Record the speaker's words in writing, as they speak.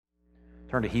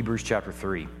Turn to Hebrews chapter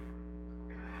 3. I'm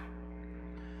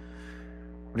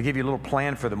going to give you a little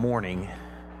plan for the morning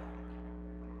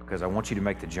because I want you to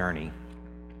make the journey.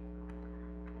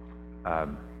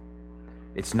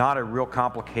 It's not a real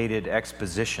complicated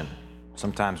exposition.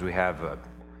 Sometimes we have an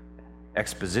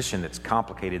exposition that's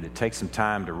complicated that takes some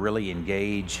time to really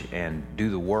engage and do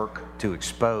the work to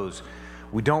expose.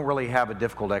 We don't really have a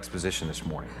difficult exposition this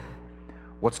morning.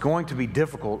 What's going to be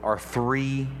difficult are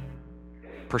three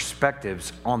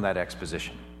perspectives on that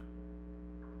exposition.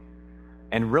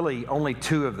 And really, only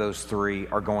two of those three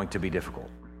are going to be difficult.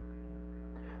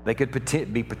 They could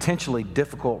be potentially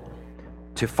difficult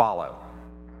to follow.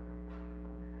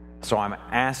 So I'm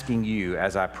asking you,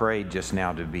 as I prayed just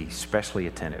now, to be especially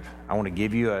attentive. I want to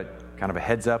give you a kind of a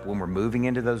heads up when we're moving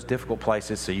into those difficult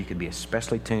places so you can be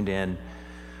especially tuned in.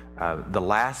 The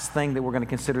last thing that we're going to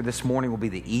consider this morning will be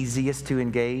the easiest to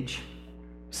engage.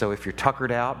 So if you're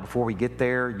tuckered out before we get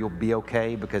there, you'll be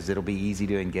okay because it'll be easy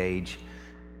to engage.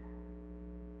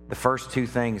 The first two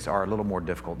things are a little more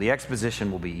difficult. The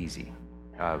exposition will be easy.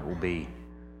 We're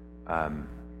going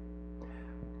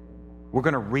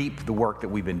to reap the work that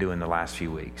we've been doing the last few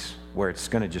weeks, where it's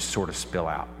going to just sort of spill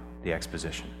out, the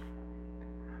exposition.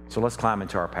 So let's climb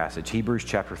into our passage, Hebrews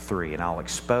chapter 3, and I'll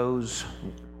expose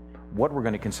what we're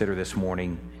going to consider this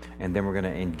morning, and then we're going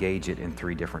to engage it in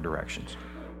three different directions.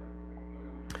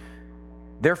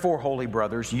 Therefore, holy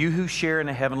brothers, you who share in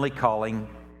a heavenly calling,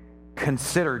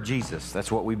 consider Jesus.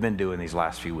 That's what we've been doing these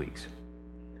last few weeks.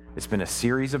 It's been a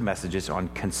series of messages on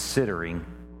considering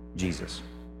Jesus.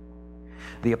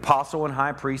 The apostle and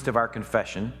high priest of our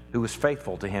confession, who was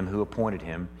faithful to him who appointed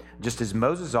him, just as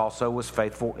Moses also was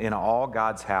faithful in all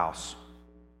God's house.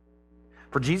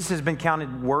 For Jesus has been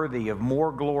counted worthy of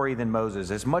more glory than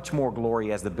Moses, as much more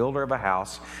glory as the builder of a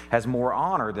house has more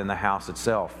honor than the house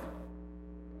itself.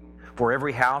 For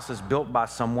every house is built by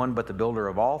someone, but the builder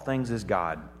of all things is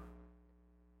God.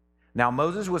 Now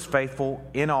Moses was faithful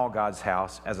in all God's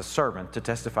house as a servant to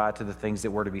testify to the things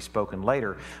that were to be spoken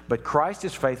later, but Christ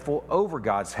is faithful over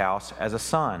God's house as a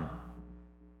son.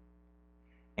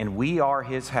 And we are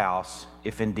his house,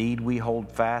 if indeed we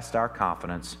hold fast our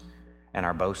confidence and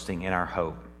our boasting in our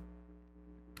hope.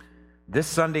 This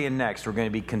Sunday and next, we're going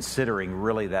to be considering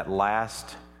really that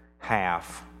last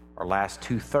half, or last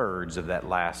two-thirds of that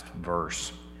last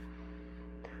verse.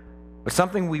 But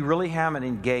something we really haven't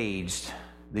engaged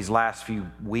these last few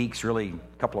weeks, really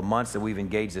a couple of months that we've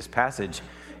engaged this passage,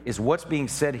 is what's being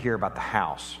said here about the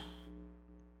house.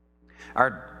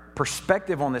 Our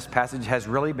perspective on this passage has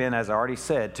really been, as I already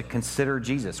said, to consider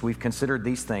Jesus. We've considered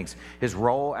these things: his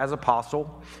role as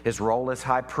apostle, his role as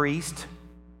high priest,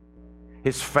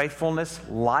 his faithfulness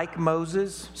like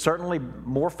Moses, certainly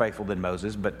more faithful than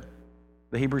Moses, but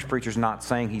the Hebrews preacher's not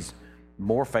saying he's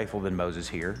more faithful than Moses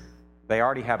here. They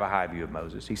already have a high view of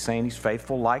Moses. He's saying he's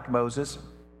faithful like Moses.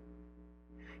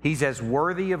 He's as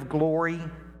worthy of glory,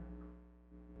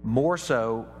 more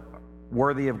so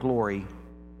worthy of glory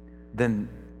than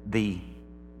the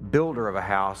builder of a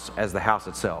house as the house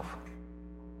itself.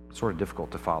 Sort of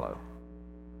difficult to follow.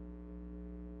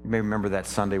 You may remember that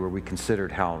Sunday where we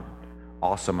considered how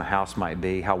awesome a house might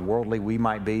be, how worldly we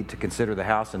might be to consider the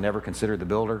house and never consider the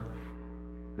builder.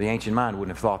 The ancient mind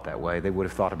wouldn't have thought that way. They would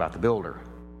have thought about the builder.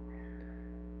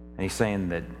 And he's saying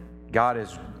that God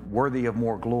is worthy of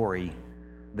more glory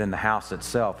than the house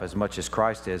itself, as much as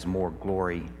Christ is more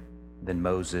glory than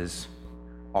Moses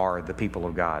or the people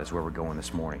of God, is where we're going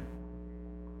this morning.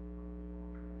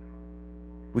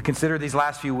 We considered these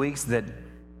last few weeks that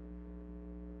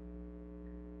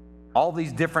all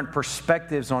these different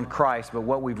perspectives on Christ, but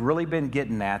what we've really been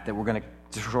getting at, that we're going to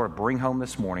sort of bring home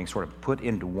this morning, sort of put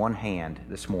into one hand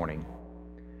this morning,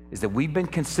 is that we've been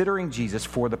considering Jesus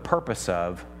for the purpose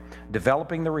of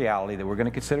developing the reality that we're going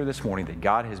to consider this morning, that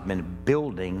God has been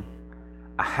building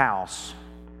a house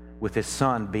with his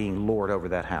son being Lord over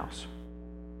that house.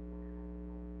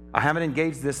 I haven't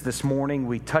engaged this morning.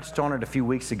 We touched on it a few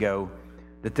weeks ago,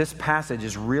 that this passage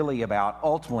is really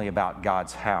ultimately about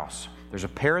God's house. There's a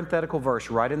parenthetical verse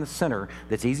right in the center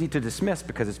that's easy to dismiss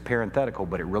because it's parenthetical,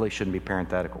 but it really shouldn't be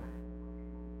parenthetical.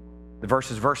 The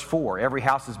verse is verse 4. Every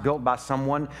house is built by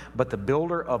someone, but the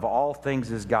builder of all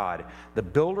things is God. The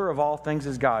builder of all things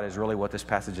is God is really what this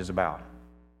passage is about.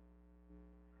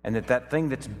 And that thing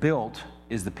that's built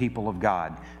is the people of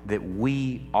God, that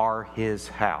we are his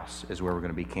house, is where we're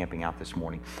going to be camping out this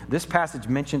morning. This passage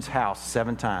mentions house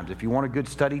 7 times. If you want a good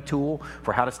study tool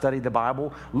for how to study the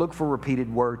Bible, look for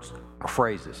repeated words or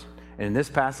phrases. And in this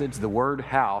passage, the word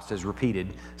house is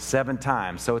repeated 7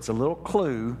 times. So it's a little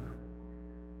clue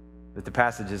that the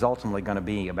passage is ultimately going to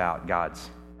be about God's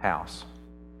house.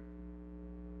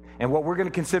 And what we're going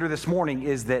to consider this morning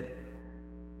is that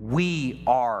we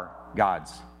are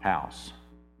God's house.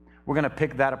 We're going to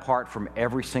pick that apart from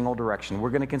every single direction. We're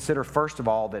going to consider, first of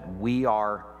all, that we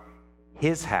are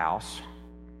His house.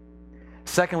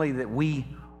 Secondly, that we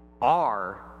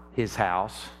are His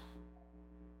house.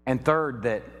 And third,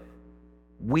 that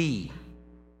we,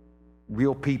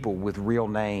 real people with real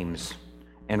names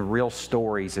and real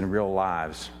stories and real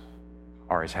lives,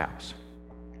 are His house.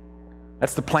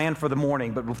 That's the plan for the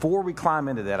morning. But before we climb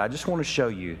into that, I just want to show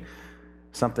you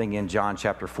something in John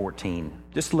chapter 14.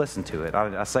 Just listen to it.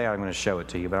 I say I'm going to show it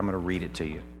to you, but I'm going to read it to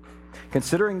you.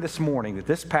 Considering this morning that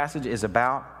this passage is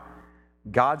about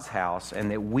God's house and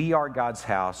that we are God's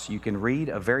house, you can read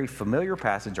a very familiar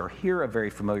passage or hear a very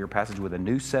familiar passage with a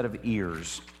new set of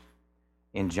ears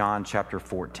in John chapter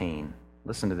 14.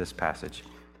 Listen to this passage.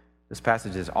 This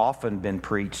passage has often been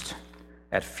preached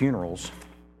at funerals,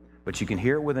 but you can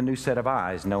hear it with a new set of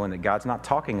eyes, knowing that God's not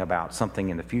talking about something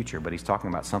in the future, but He's talking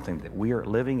about something that we are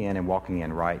living in and walking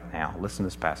in right now. Listen to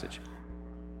this passage.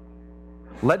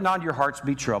 Let not your hearts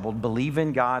be troubled. Believe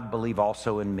in God, believe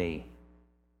also in me.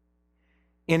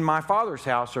 In my Father's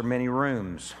house are many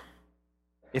rooms.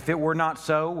 If it were not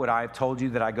so, would I have told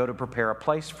you that I go to prepare a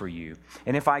place for you?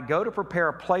 And if I go to prepare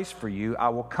a place for you, I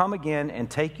will come again and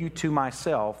take you to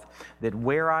myself, that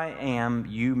where I am,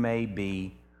 you may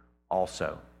be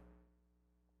also.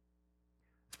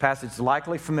 Passage is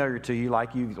likely familiar to you,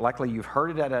 likely you've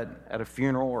heard it at a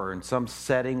funeral or in some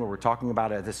setting where we're talking about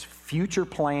this future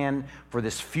plan for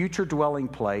this future dwelling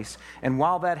place. And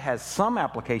while that has some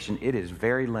application, it is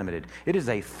very limited. It is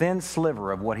a thin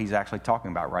sliver of what he's actually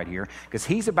talking about right here, because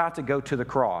he's about to go to the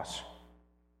cross.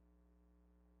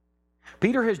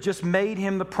 Peter has just made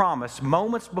him the promise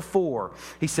moments before.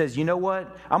 He says, you know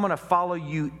what? I'm going to follow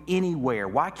you anywhere.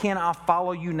 Why can't I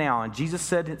follow you now? And Jesus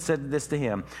said this to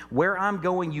him. Where I'm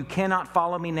going, you cannot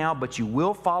follow me now, but you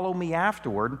will follow me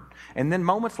afterward. And then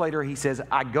moments later, he says,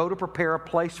 I go to prepare a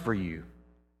place for you.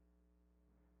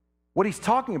 What he's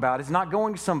talking about is not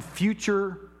going to some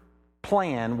future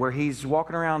plan where he's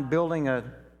walking around building a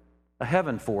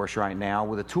heaven for us right now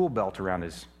with a tool belt around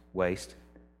his waist.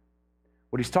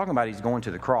 What he's talking about, he's going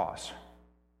to the cross.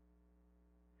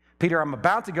 Peter, I'm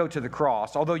about to go to the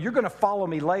cross. Although you're going to follow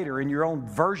me later in your own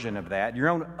version of that, your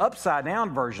own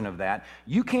upside-down version of that,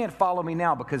 you can't follow me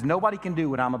now because nobody can do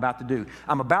what I'm about to do.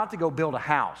 I'm about to go build a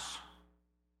house,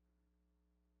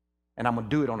 and I'm going to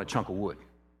do it on a chunk of wood.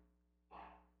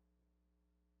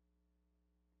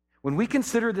 When we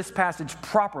consider this passage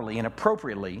properly and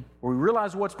appropriately, we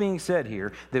realize what's being said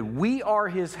here, that we are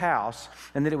His house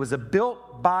and that it was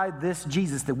built by this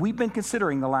Jesus that we've been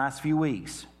considering the last few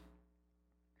weeks.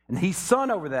 And He's Son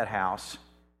over that house,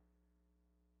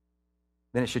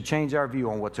 then it should change our view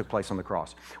on what took place on the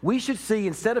cross. We should see,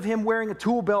 instead of Him wearing a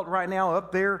tool belt right now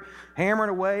up there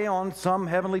hammering away on some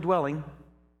heavenly dwelling,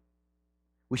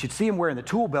 we should see Him wearing the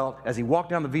tool belt as He walked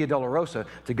down the Via Dolorosa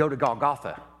to go to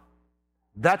Golgotha.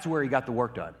 That's where He got the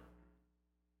work done.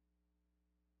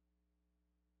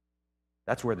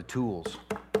 That's where the tools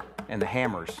and the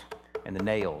hammers and the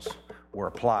nails were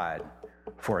applied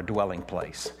for a dwelling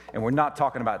place. And we're not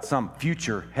talking about some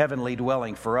future heavenly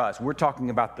dwelling for us. We're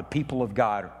talking about the people of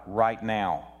God right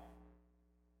now.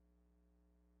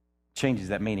 Changes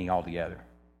that meaning altogether.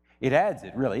 It adds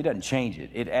it, really. It doesn't change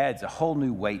it. It adds a whole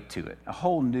new weight to it, a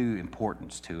whole new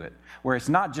importance to it, where it's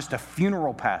not just a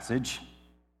funeral passage.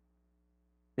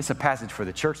 It's a passage for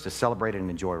the church to celebrate and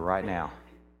enjoy right now.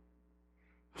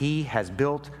 He has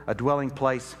built a dwelling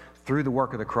place through the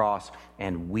work of the cross,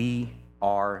 and we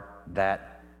are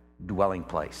that dwelling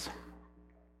place.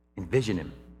 Envision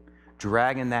Him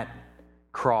dragging that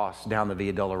cross down the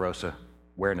Via Dolorosa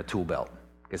wearing a tool belt,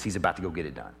 because He's about to go get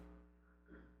it done.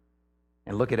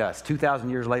 And look at us, 2,000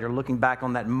 years later, looking back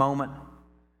on that moment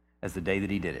as the day that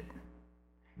He did it.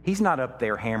 He's not up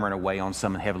there hammering away on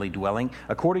some heavenly dwelling.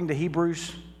 According to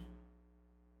Hebrews,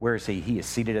 where is He? He is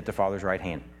seated at the Father's right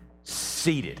hand.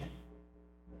 Seated.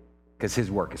 Because His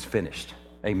work is finished.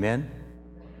 Amen?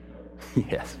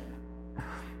 Yes.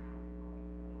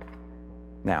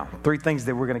 Now, 3 things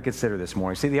that we're going to consider this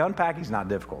morning. See, the unpacking is not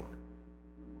difficult.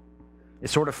 It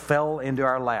sort of fell into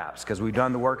our laps because we've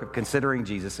done the work of considering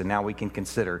Jesus, and now we can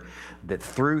consider that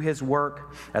through His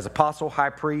work as apostle,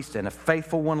 high priest, and a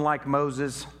faithful one like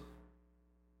Moses,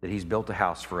 that He's built a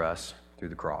house for us through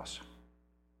the cross,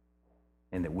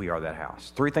 and that we are that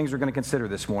house. 3 things we're going to consider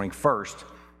this morning. First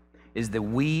is that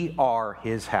we are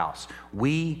His house.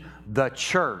 We, the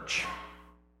church,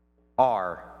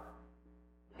 are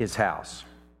His house.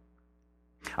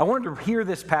 I wanted to hear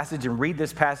this passage and read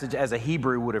this passage as a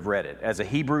Hebrew would have read it, as a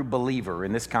Hebrew believer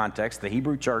in this context. The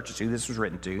Hebrew church is who this was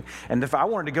written to. And if I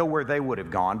wanted to go where they would have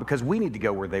gone, because we need to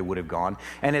go where they would have gone.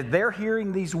 And if they're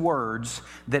hearing these words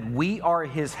that we are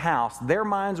his house, their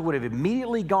minds would have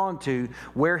immediately gone to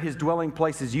where his dwelling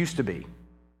places used to be.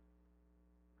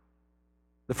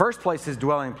 The first place his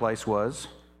dwelling place was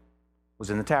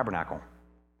in the tabernacle.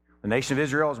 The nation of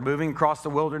Israel was moving across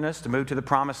the wilderness to move to the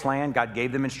promised land. God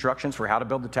gave them instructions for how to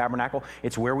build the tabernacle.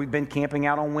 It's where we've been camping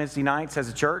out on Wednesday nights as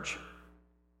a church.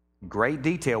 Great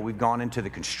detail. We've gone into the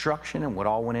construction and what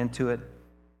all went into it.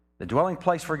 The dwelling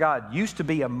place for God used to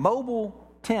be a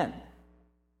mobile tent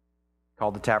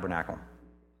called the tabernacle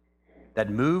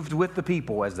that moved with the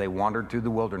people as they wandered through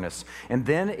the wilderness. And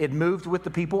then it moved with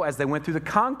the people as they went through the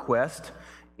conquest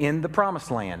in the promised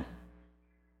land.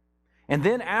 And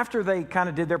then after they kind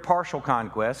of did their partial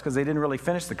conquest, because they didn't really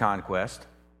finish the conquest,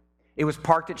 it was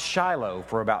parked at Shiloh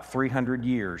for about 300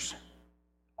 years.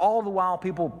 All the while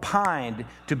people pined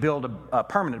to build a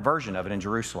permanent version of it in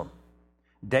Jerusalem.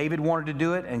 David wanted to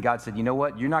do it, and God said, you know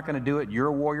what, you're not going to do it, you're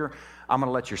a warrior, I'm going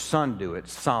to let your son do it,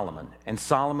 Solomon. And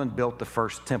Solomon built the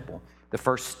first temple, the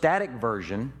first static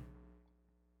version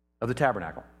of the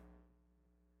tabernacle.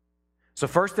 So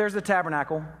first there's the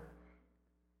tabernacle,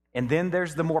 and then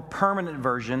there's the more permanent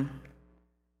version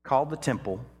called the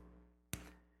temple.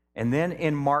 And then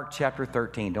in Mark chapter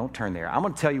 13, don't turn there. I'm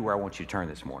going to tell you where I want you to turn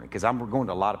this morning because we're going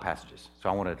to a lot of passages. So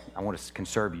I want to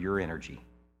conserve your energy.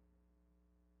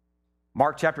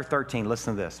 Mark chapter 13,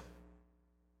 listen to this.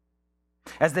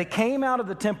 As they came out of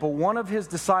the temple, one of his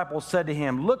disciples said to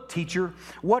him, "Look, teacher,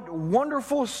 what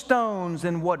wonderful stones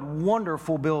and what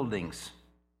wonderful buildings."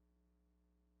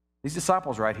 These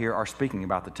disciples right here are speaking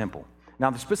about the temple.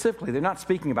 Now, specifically, they're not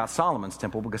speaking about Solomon's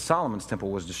temple because Solomon's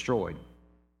temple was destroyed.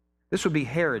 This would be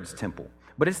Herod's temple.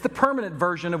 But it's the permanent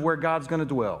version of where God's going to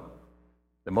dwell.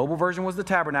 The mobile version was the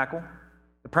tabernacle.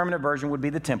 The permanent version would be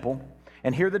the temple.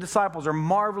 And here the disciples are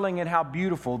marveling at how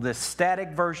beautiful this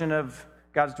static version of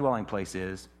God's dwelling place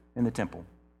is in the temple.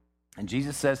 And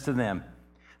Jesus says to them,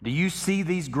 "Do you see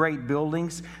these great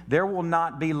buildings? There will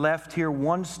not be left here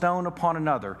one stone upon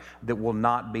another that will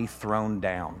not be thrown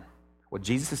down." What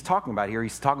Jesus is talking about here,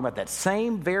 he's talking about that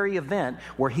same very event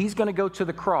where he's going to go to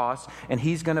the cross and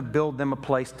he's going to build them a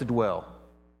place to dwell.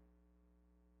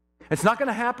 It's not going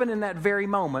to happen in that very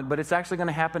moment, but it's actually going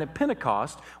to happen at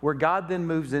Pentecost where God then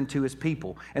moves into his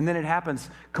people. And then it happens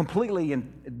completely,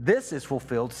 and this is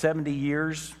fulfilled 70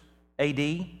 years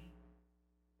AD,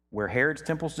 where Herod's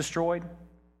temple is destroyed.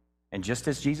 And just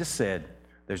as Jesus said,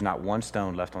 there's not one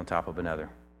stone left on top of another.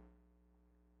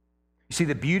 You see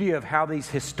the beauty of how these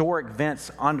historic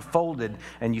events unfolded,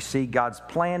 and you see God's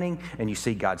planning, and you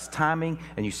see God's timing,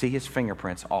 and you see his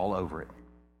fingerprints all over it.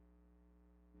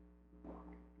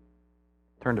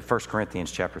 Turn to 1 Corinthians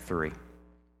chapter 3.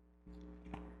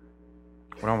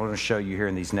 What I'm going to show you here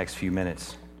in these next few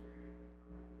minutes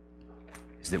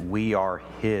is that we are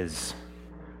his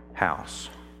house,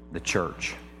 the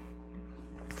church.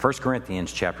 1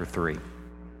 Corinthians chapter 3.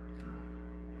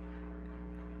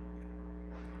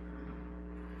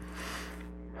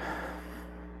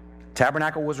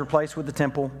 Tabernacle was replaced with the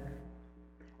temple,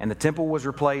 and the temple was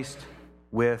replaced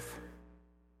with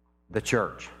the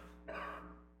church.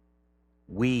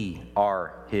 We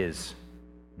are his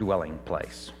dwelling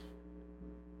place.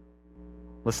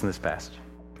 Listen to this passage.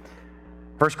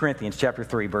 1 Corinthians chapter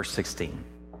 3, verse 16.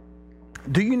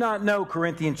 "Do you not know,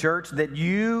 Corinthian church, that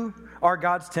you are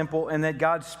God's temple and that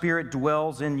God's Spirit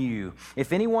dwells in you?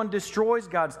 If anyone destroys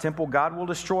God's temple, God will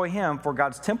destroy him, for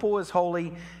God's temple is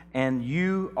holy, and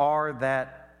you are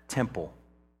that temple."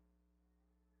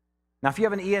 Now, if you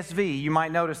have an ESV, you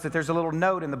might notice that there's a little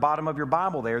note in the bottom of your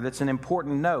Bible there that's an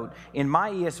important note. In my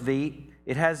ESV,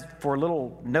 it has, for a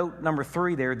little note number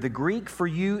 3 there, the Greek for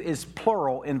you is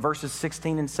plural in verses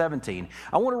 16 and 17.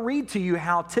 I want to read to you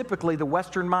how typically the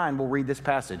Western mind will read this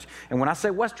passage. And when I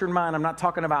say Western mind, I'm not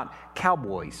talking about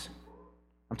cowboys.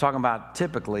 I'm talking about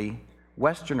typically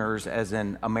Westerners as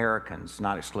in Americans,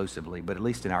 not exclusively, but at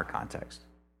least in our context.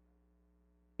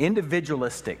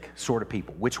 Individualistic sort of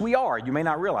people, which we are. You may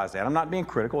not realize that. I'm not being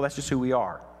critical. That's just who we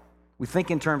are. We think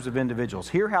in terms of individuals.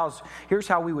 Here's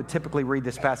how we would typically read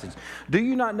this passage. "Do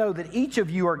you not know that each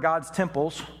of you are God's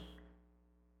temples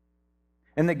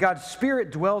and that God's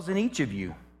Spirit dwells in each of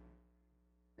you?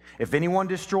 If anyone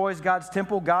destroys God's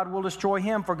temple, God will destroy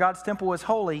him, for God's temple is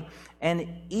holy, and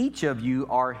each of you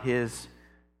are his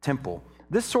temple."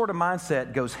 This sort of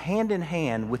mindset goes hand in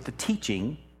hand with the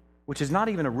teaching, which is not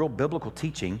even a real biblical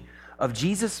teaching, of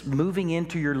Jesus moving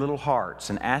into your little hearts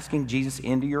and asking Jesus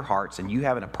into your hearts and you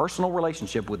having a personal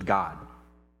relationship with God.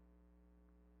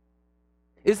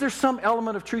 Is there some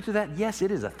element of truth to that? Yes,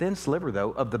 it is a thin sliver,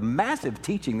 though, of the massive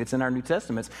teaching that's in our New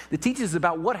Testaments that teaches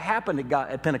about what happened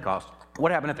at Pentecost,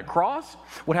 what happened at the cross,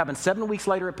 what happened 7 weeks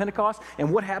later at Pentecost,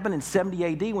 and what happened in 70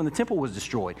 AD when the temple was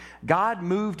destroyed. God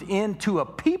moved into a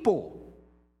people.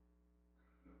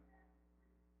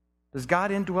 Does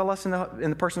God indwell us in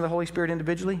the person of the Holy Spirit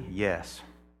individually? Yes.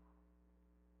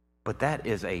 But that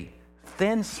is a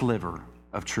thin sliver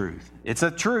of truth. It's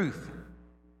a truth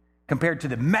compared to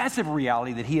the massive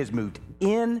reality that he has moved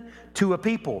into a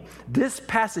people. This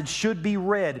passage should be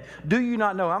read. Do you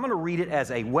not know? I'm going to read it as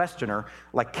a Westerner,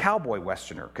 like cowboy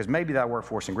Westerner, because maybe that'll work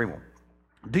for us in Greenville.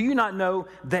 Do you not know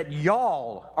that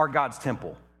y'all are God's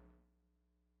temple?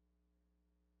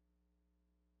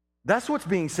 That's what's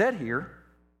being said here.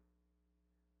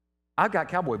 I've got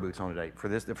cowboy boots on today for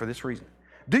this reason.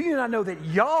 Do you not know that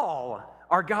y'all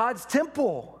are God's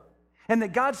temple and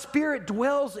that God's Spirit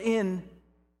dwells in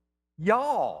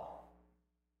y'all?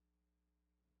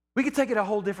 We could take it a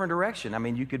whole different direction. I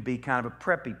mean, you could be kind of a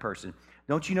preppy person.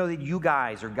 Don't you know that you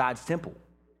guys are God's temple?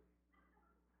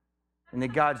 And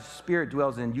that God's Spirit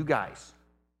dwells in you guys?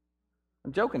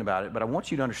 I'm joking about it, but I want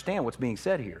you to understand what's being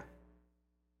said here.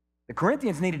 The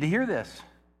Corinthians needed to hear this.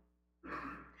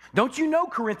 Don't you know,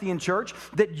 Corinthian church,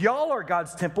 that y'all are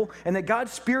God's temple and that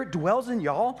God's Spirit dwells in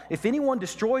y'all? If anyone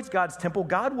destroys God's temple,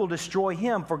 God will destroy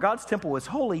him, for God's temple is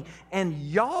holy, and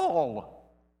y'all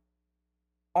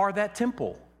are that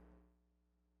temple.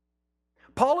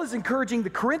 Paul is encouraging the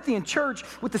Corinthian church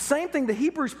with the same thing the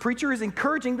Hebrews preacher is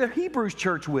encouraging the Hebrews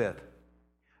church with.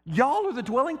 Y'all are the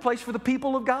dwelling place for the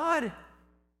people of God.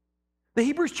 The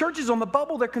Hebrews church is on the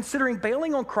bubble. They're considering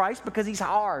bailing on Christ because he's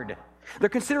hard. They're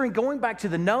considering going back to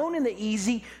the known and the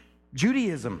easy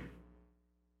Judaism.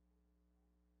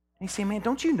 And you say, man,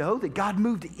 don't you know that God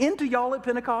moved into y'all at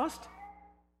Pentecost?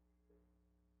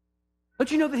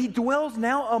 Don't you know that he dwells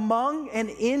now among and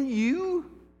in you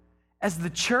as the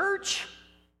church?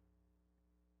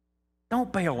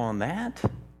 Don't bail on that.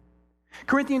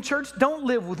 Corinthian church, don't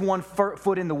live with one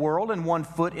foot in the world and one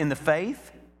foot in the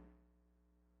faith.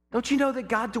 Don't you know that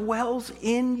God dwells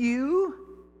in you?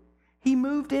 He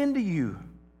moved into you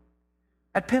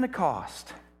at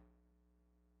Pentecost.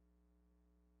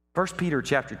 1 Peter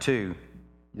chapter 2,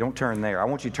 don't turn there. I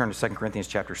want you to turn to 2 Corinthians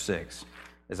chapter 6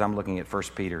 as I'm looking at 1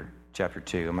 Peter chapter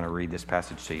 2. I'm going to read this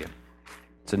passage to you.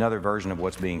 It's another version of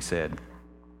what's being said.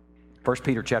 1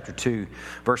 Peter chapter 2,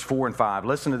 verse 4 and 5.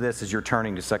 Listen to this as you're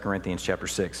turning to 2 Corinthians chapter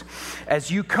 6.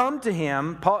 As you come to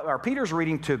him, Peter's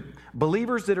reading to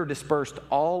believers that are dispersed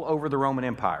all over the Roman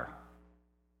Empire.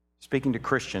 Speaking to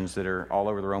Christians that are all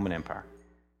over the Roman Empire.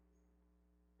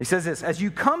 He says this, as you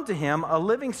come to him, a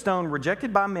living stone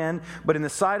rejected by men, but in the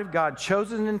sight of God,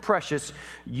 chosen and precious,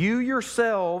 you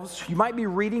yourselves, you might be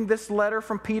reading this letter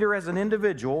from Peter as an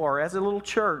individual or as a little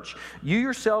church. You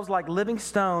yourselves, like living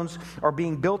stones, are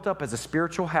being built up as a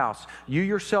spiritual house. You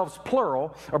yourselves,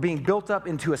 plural, are being built up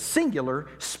into a singular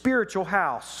spiritual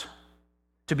house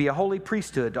to be a holy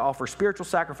priesthood, to offer spiritual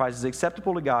sacrifices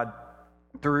acceptable to God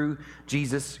through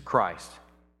Jesus Christ.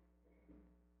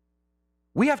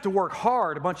 We have to work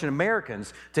hard, a bunch of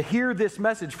Americans, to hear this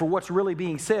message for what's really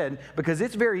being said, because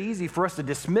it's very easy for us to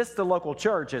dismiss the local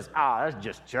church as, that's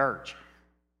just church.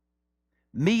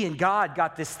 Me and God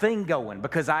got this thing going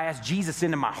because I asked Jesus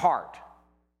into my heart.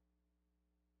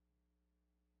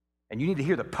 And you need to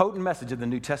hear the potent message of the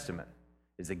New Testament,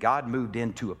 is that God moved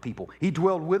into a people. He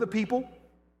dwelled with a people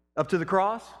up to the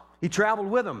cross. He traveled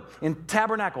with them in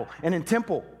tabernacle and in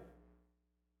temple.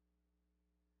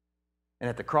 And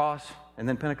at the cross and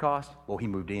then Pentecost, well, he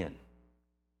moved in.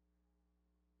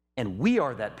 And we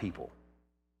are that people.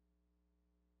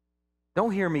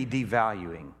 Don't hear me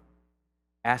devaluing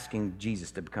asking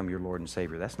Jesus to become your Lord and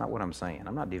Savior. That's not what I'm saying.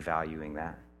 I'm not devaluing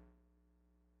that.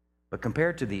 But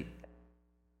compared to the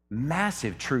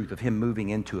massive truth of him moving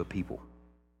into a people,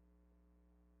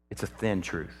 it's a thin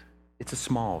truth. It's a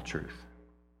small truth.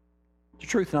 It's a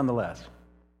truth nonetheless.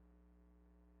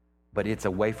 But it's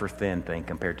a wafer thin thing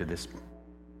compared to this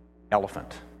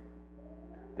elephant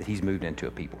that he's moved into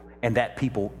a people. And that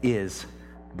people is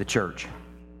the church.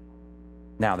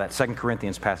 Now, that 2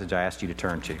 Corinthians passage I asked you to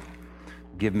turn to.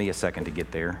 Give me a second to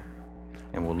get there,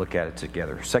 and we'll look at it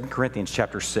together. 2 Corinthians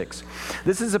chapter 6.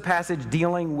 This is a passage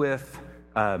dealing with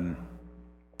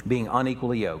being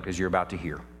unequally yoked, as you're about to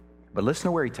hear. But listen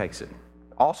to where he takes it.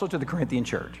 Also to the Corinthian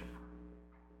church.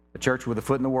 A church with a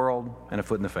foot in the world and a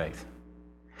foot in the faith.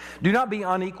 Do not be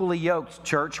unequally yoked,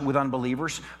 church, with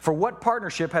unbelievers. For what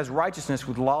partnership has righteousness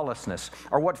with lawlessness?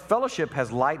 Or what fellowship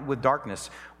has light with darkness?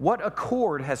 What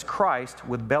accord has Christ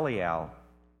with Belial?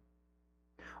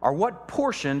 Or what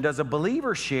portion does a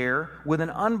believer share with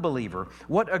an unbeliever?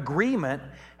 What agreement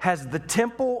has the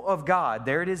temple of God,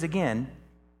 there it is again,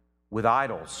 with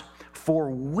idols? For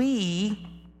we,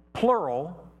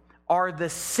 plural, are the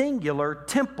singular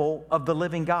temple of the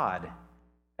living God,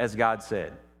 as God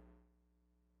said.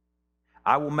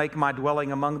 I will make my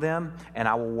dwelling among them, and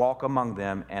I will walk among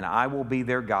them, and I will be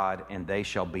their God, and they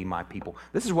shall be my people.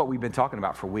 This is what we've been talking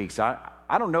about for weeks.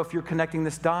 I don't know if you're connecting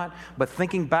this dot, but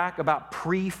thinking back about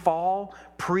pre-fall,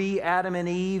 pre-Adam and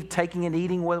Eve taking and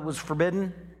eating what was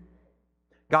forbidden,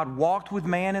 God walked with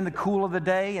man in the cool of the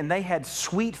day, and they had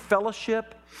sweet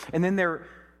fellowship, and then they're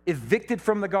evicted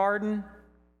from the garden.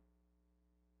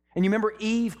 And you remember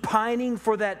Eve pining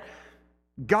for that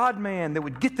God-man that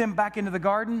would get them back into the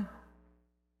garden?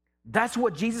 That's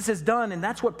what Jesus has done, and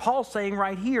that's what Paul's saying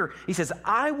right here. He says,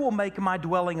 I will make my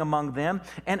dwelling among them,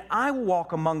 and I will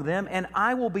walk among them, and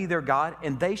I will be their God,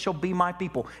 and they shall be my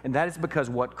people. And that is because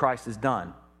what Christ has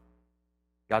done.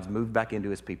 God's moved back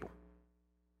into his people,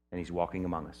 and he's walking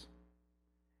among us,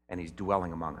 and he's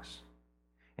dwelling among us,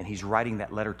 and he's writing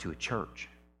that letter to a church.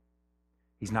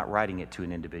 He's not writing it to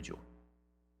an individual.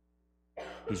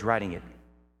 He's writing it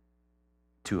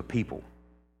to a people.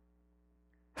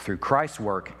 Through Christ's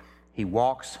work, he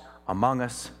walks among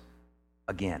us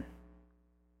again.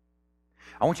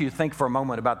 I want you to think for a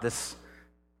moment about this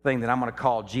thing that I'm going to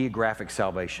call geographic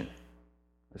salvation.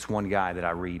 This one guy that I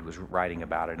read was writing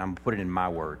about it, and I'm going to put it in my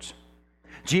words.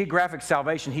 Geographic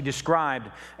salvation he described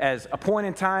as a point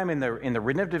in time in the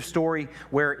redemptive story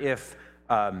where if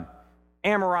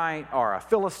Amorite or a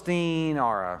Philistine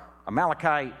or a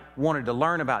Amalekite wanted to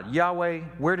learn about Yahweh,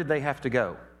 where did they have to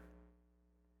go?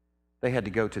 They had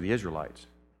to go to the Israelites.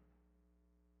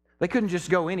 They couldn't just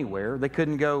go anywhere. They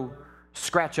couldn't go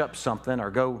scratch up something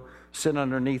or go sit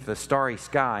underneath the starry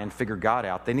sky and figure God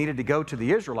out. They needed to go to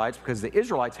the Israelites because the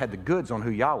Israelites had the goods on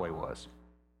who Yahweh was.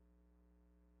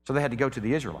 So they had to go to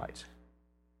the Israelites.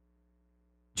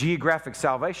 Geographic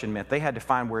salvation meant they had to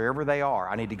find wherever they are,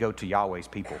 I need to go to Yahweh's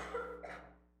people.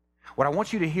 What I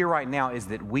want you to hear right now is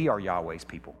that we are Yahweh's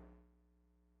people.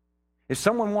 If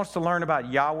someone wants to learn about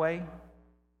Yahweh,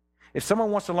 if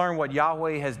someone wants to learn what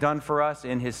Yahweh has done for us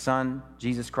in his Son,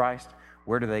 Jesus Christ,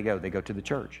 where do they go? They go to the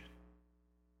church.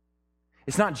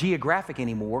 It's not geographic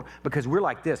anymore because we're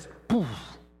like this. Poof.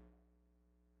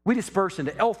 We disperse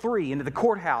into L3, into the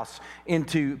courthouse,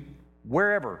 into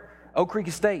wherever, Oak Creek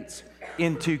Estates,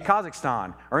 into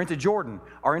Kazakhstan, or into Jordan,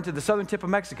 or into the southern tip of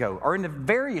Mexico, or into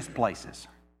various places.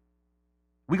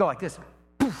 We go like this.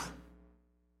 Poof.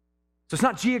 So it's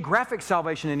not geographic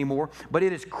salvation anymore, but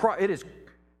it is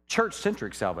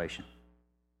church-centric salvation.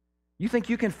 You think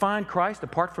you can find Christ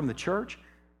apart from the church?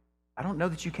 I don't know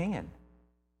that you can.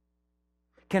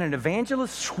 Can an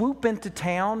evangelist swoop into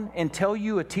town and tell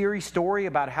you a teary story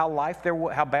about how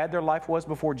bad their life was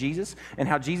before Jesus and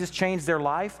how Jesus changed their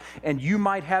life, and you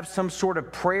might have some sort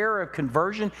of prayer of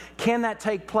conversion? Can that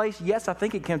take place? Yes, I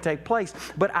think it can take place.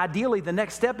 But ideally, the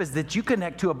next step is that you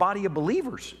connect to a body of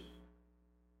believers.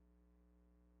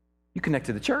 You connect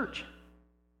to the church.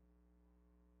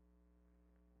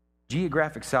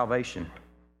 Geographic salvation.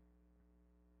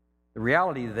 The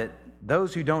reality that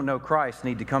those who don't know Christ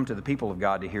need to come to the people of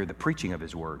God to hear the preaching of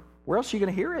his word. Where else are you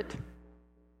going to hear it?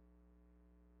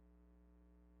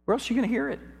 Where else are you going to hear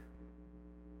it?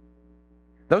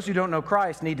 Those who don't know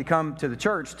Christ need to come to the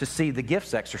church to see the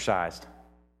gifts exercised.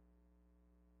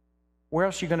 Where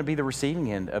else are you going to be the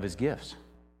receiving end of his gifts?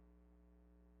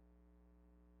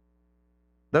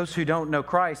 Those who don't know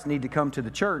Christ need to come to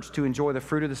the church to enjoy the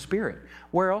fruit of the Spirit.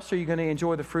 Where else are you going to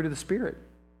enjoy the fruit of the Spirit?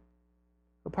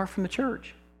 Apart from the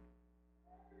church.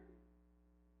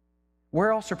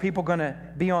 Where else are people going to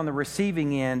be on the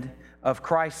receiving end of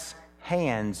Christ's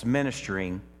hands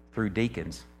ministering through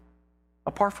deacons?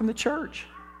 Apart from the church.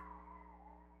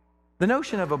 The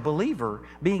notion of a believer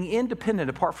being independent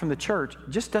apart from the church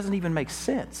just doesn't even make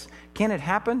sense. Can it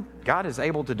happen? God is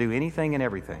able to do anything and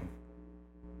everything.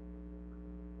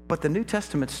 But the New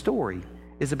Testament story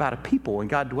is about a people and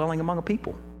God dwelling among a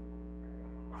people.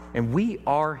 And we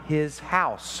are his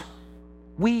house.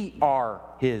 We are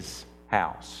his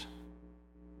house.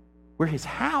 We're his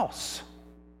house.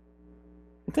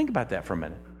 And think about that for a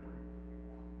minute.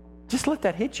 Just let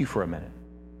that hit you for a minute.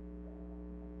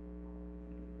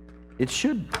 It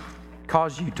should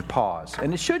cause you to pause.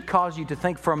 And it should cause you to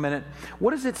think for a minute,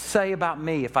 what does it say about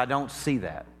me if I don't see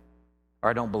that? Or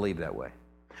I don't believe that way?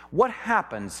 What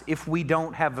happens if we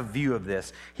don't have a view of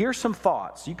this? Here's some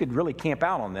thoughts. You could really camp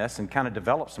out on this and kind of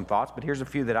develop some thoughts, but here's a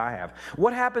few that I have.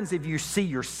 What happens if you see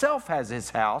yourself as his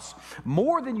house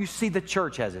more than you see the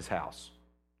church as his house?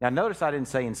 Now, notice I didn't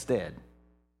say instead.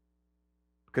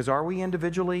 Because are we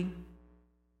individually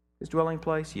his dwelling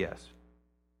place? Yes.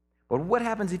 But what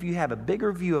happens if you have a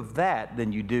bigger view of that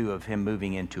than you do of him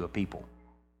moving into a people?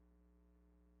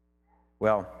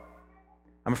 Well,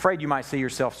 I'm afraid you might see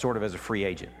yourself sort of as a free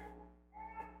agent,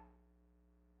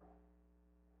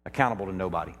 accountable to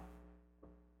nobody.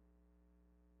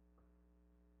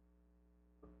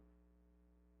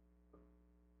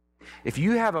 If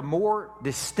you have a more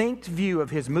distinct view of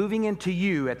his moving into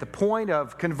you at the point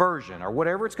of conversion or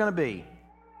whatever it's going to be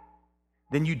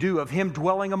than you do of him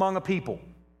dwelling among a people,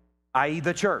 i.e.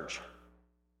 the church,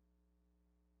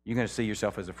 you're going to see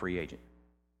yourself as a free agent.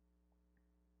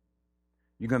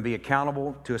 You're going to be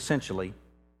accountable to essentially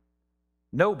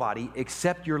nobody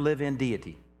except your live-in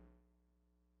deity.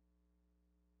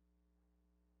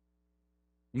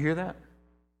 You hear that?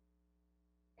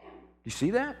 You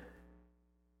see that?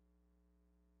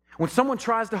 When someone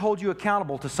tries to hold you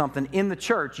accountable to something in the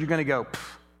church, you're going to go,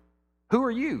 who are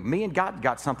you? Me and God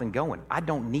got something going. I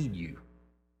don't need you.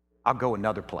 I'll go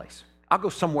another place. I'll go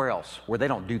somewhere else where they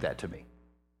don't do that to me.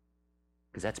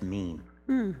 Because that's mean.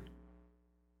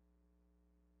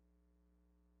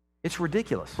 It's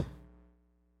ridiculous.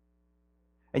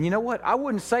 And you know what? I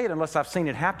wouldn't say it unless I've seen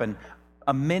it happen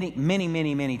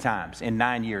many times in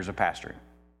 9 years of pastoring.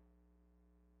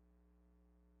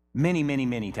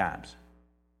 Many times.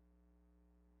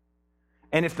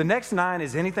 And if the next 9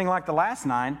 is anything like the last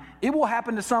 9, it will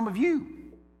happen to some of you.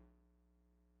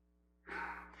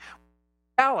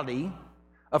 The reality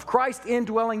of Christ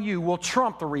indwelling you will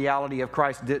trump the reality of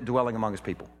Christ dwelling among his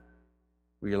people.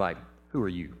 Where you're like, who are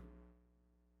you?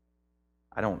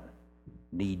 I don't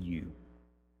need you.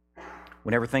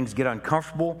 Whenever things get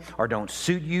uncomfortable or don't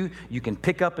suit you, you can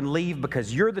pick up and leave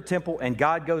because you're the temple and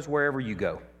God goes wherever you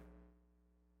go.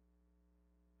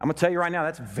 I'm going to tell you right now,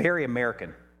 that's very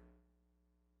American.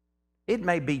 It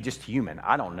may be just human.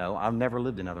 I don't know. I've never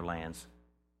lived in other lands.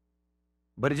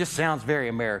 But it just sounds very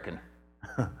American.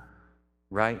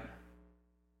 Right?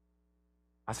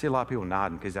 I see a lot of people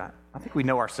nodding because I think we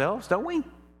know ourselves, don't we?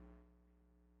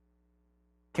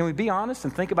 Can we be honest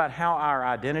and think about how our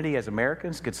identity as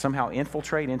Americans could somehow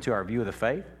infiltrate into our view of the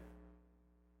faith?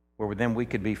 Where then we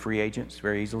could be free agents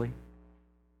very easily?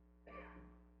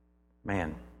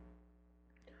 Man.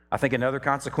 I think another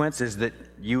consequence is that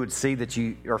you would see that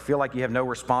you, or feel like you have no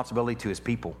responsibility to his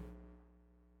people.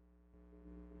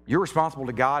 You're responsible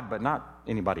to God, but not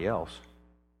anybody else.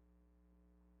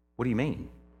 What do you mean?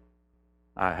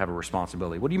 I have a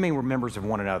responsibility. What do you mean we're members of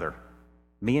one another?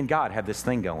 Me and God have this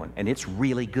thing going, and it's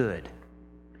really good.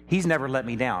 He's never let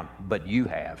me down, but you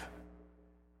have.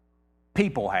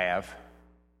 People have.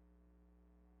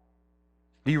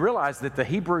 Do you realize that the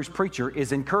Hebrews preacher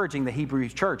is encouraging the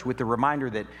Hebrews church with the reminder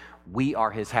that we are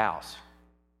his house?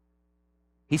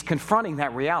 He's confronting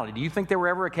that reality. Do you think there were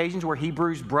ever occasions where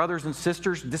Hebrews brothers and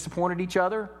sisters disappointed each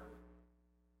other?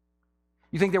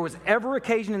 You think there was ever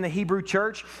occasion in the Hebrew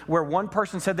church where one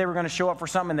person said they were going to show up for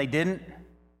something and they didn't?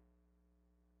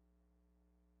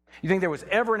 You think there was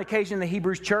ever an occasion in the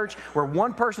Hebrews church where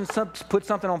one person put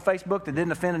something on Facebook that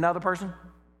didn't offend another person?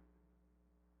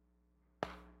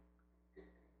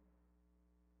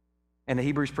 And the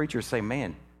Hebrews preachers say,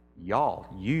 man, y'all,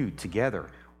 you together,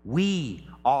 we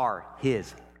are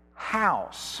his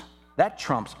house. That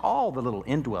trumps all the little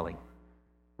indwelling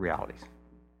realities,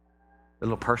 the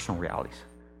little personal realities.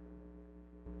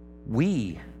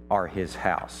 We are his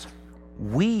house.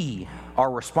 We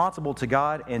are responsible to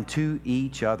God and to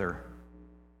each other.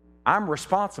 I'm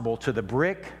responsible to the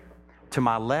brick to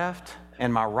my left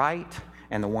and my right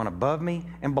and the one above me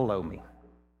and below me.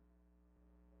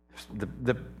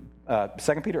 The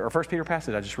 2 Peter or 1 Peter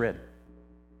passage I just read.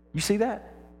 You see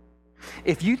that?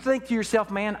 If you think to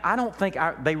yourself, man, I don't think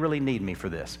they really need me for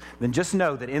this, then just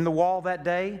know that in the wall that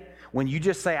day, when you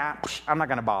just say, I'm not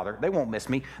going to bother, they won't miss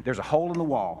me, there's a hole in the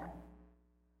wall.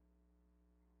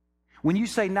 When you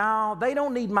say, no, they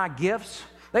don't need my gifts,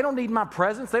 they don't need my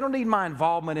presence, they don't need my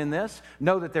involvement in this,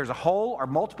 know that there's a hole or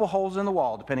multiple holes in the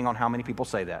wall, depending on how many people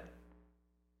say that.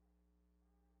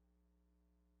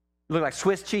 You look like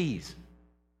Swiss cheese.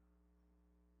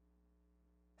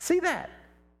 See that?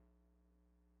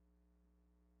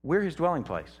 We're his dwelling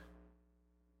place.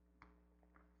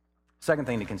 Second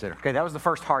thing to consider. Okay, that was the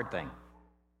first hard thing.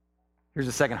 Here's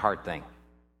the second hard thing.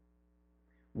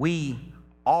 We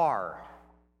are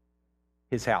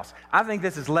his house. I think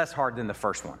this is less hard than the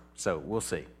first one, so we'll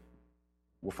see.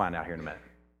 We'll find out here in a minute.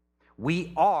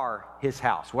 We are his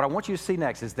house. What I want you to see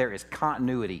next is there is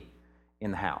continuity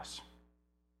in the house.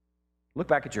 Look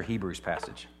back at your Hebrews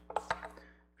passage.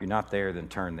 If you're not there, then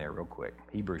turn there real quick.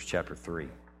 Hebrews chapter 3.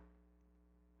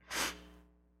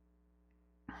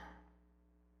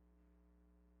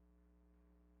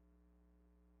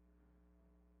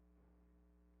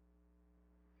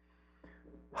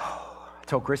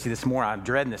 told Christy this morning, I'm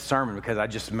dreading this sermon because I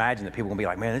just imagine that people are going to be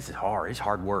like, man, this is hard. It's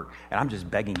hard work. And I'm just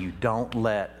begging you, don't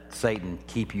let Satan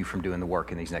keep you from doing the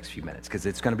work in these next few minutes, because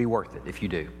it's going to be worth it if you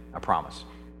do. I promise.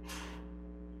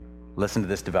 Listen to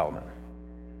this development.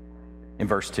 In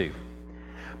verse 2,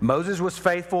 Moses was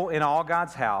faithful in all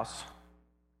God's house,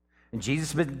 and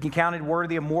Jesus has been counted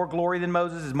worthy of more glory than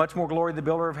Moses, as much more glory the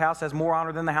builder of house has more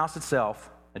honor than the house itself.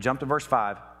 I jump to verse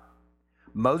 5.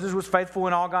 Moses was faithful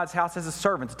in all God's house as a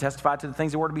servant to testify to the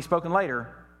things that were to be spoken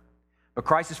later. But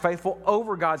Christ is faithful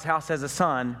over God's house as a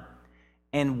son,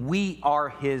 and we are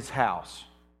his house.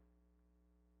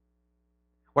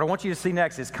 What I want you to see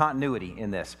next is continuity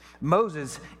in this.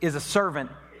 Moses is a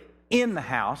servant in the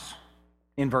house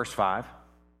in verse 5.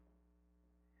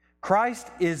 Christ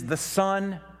is the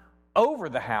son over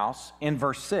the house in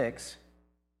verse 6.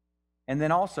 And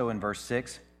then also in verse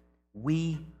 6,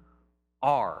 we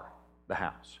are the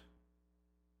house.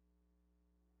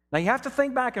 Now you have to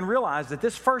think back and realize that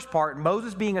this first part,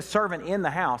 Moses being a servant in the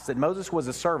house, that Moses was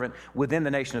a servant within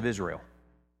the nation of Israel.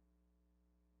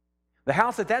 The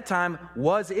house at that time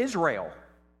was Israel,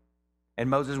 and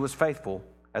Moses was faithful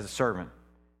as a servant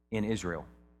in Israel.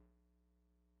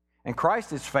 And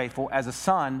Christ is faithful as a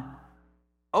son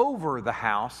over the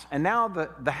house, and now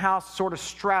the house sort of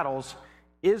straddles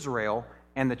Israel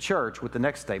and the church, with the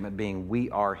next statement being, we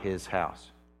are his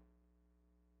house.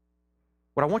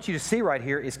 What I want you to see right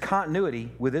here is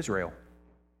continuity with Israel.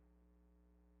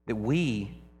 That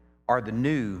we are the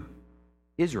new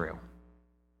Israel.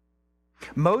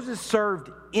 Moses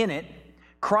served in it.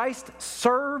 Christ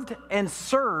served and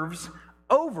serves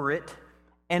over it.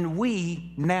 And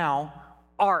we now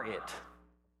are it.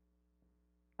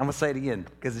 I'm going to say it again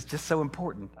because it's just so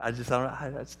important. I just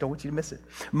don't want you to miss it.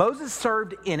 Moses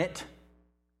served in it.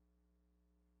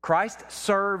 Christ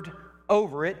served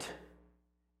over it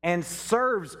and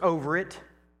serves over it,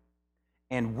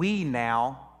 and we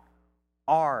now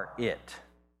are it.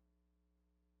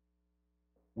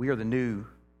 We are the new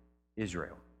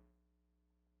Israel.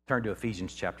 Turn to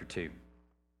Ephesians chapter 2.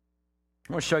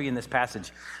 I want to show you in this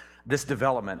passage this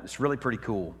development. It's really pretty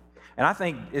cool. And I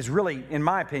think is really, in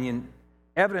my opinion,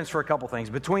 evidence for a couple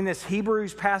things. Between this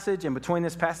Hebrews passage and between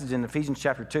this passage in Ephesians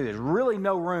chapter 2, there's really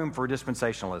no room for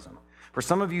dispensationalism. For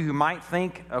some of you who might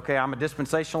think, okay, I'm a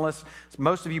dispensationalist,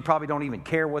 most of you probably don't even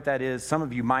care what that is. Some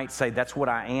of you might say, that's what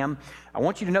I am. I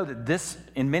want you to know that this,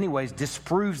 in many ways,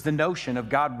 disproves the notion of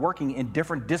God working in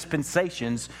different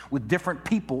dispensations with different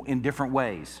people in different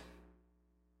ways.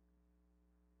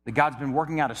 That God's been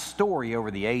working out a story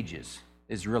over the ages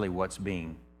is really what's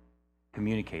being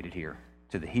communicated here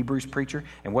to the Hebrews preacher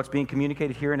and what's being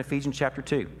communicated here in Ephesians chapter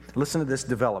 2. Listen to this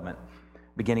development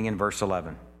beginning in verse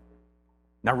 11.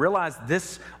 Now realize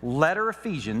this letter,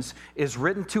 Ephesians, is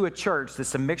written to a church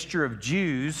that's a mixture of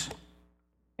Jews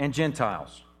and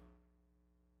Gentiles.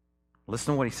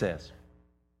 Listen to what he says.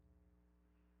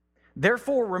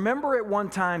 Therefore, remember at one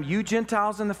time you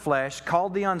Gentiles in the flesh,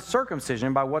 called the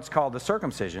uncircumcision by what's called the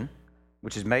circumcision,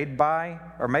 which is made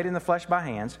in the flesh by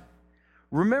hands.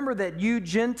 Remember that you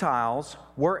Gentiles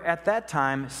were at that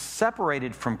time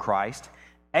separated from Christ,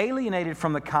 alienated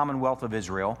from the commonwealth of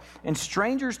Israel, and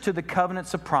strangers to the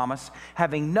covenants of promise,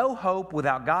 having no hope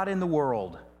without God in the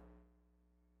world.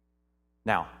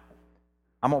 Now,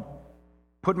 I'm going to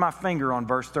put my finger on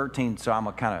verse 13, so I'm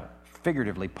going to kind of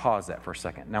figuratively pause that for a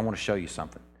second. And I want to show you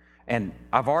something. And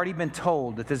I've already been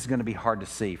told that this is going to be hard to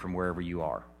see from wherever you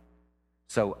are.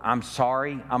 So I'm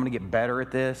sorry. I'm going to get better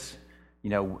at this.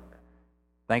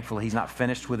 Thankfully, he's not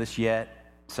finished with us yet.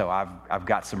 So I've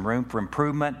got some room for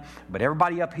improvement, but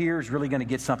everybody up here is really going to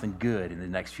get something good in the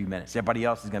next few minutes. Everybody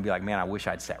else is going to be like, man, I wish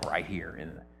I'd sat right here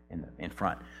in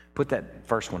front. Put that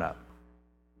first one up.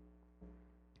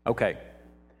 Okay.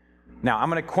 Now, I'm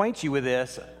going to acquaint you with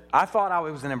this. I thought I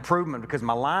was an improvement because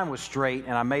my line was straight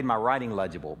and I made my writing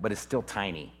legible, but it's still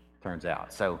tiny, turns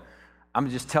out. So I'm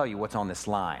going to just tell you what's on this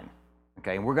line.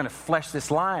 Okay, and we're going to flesh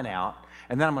this line out.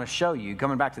 And then I'm going to show you,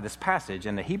 coming back to this passage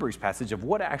and the Hebrews passage, of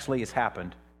what actually has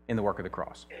happened in the work of the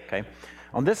cross. Okay?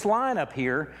 On this line up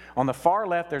here, on the far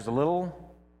left, there's a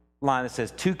little line that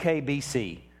says 2K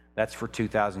BC. That's for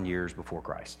 2,000 years before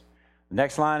Christ. The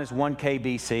next line is 1K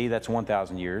BC. That's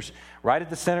 1,000 years. Right at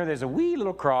the center, there's a wee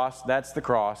little cross. That's the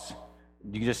cross.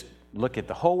 You just look at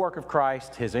the whole work of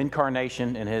Christ, his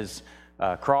incarnation and his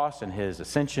cross and his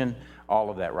ascension, all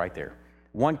of that right there.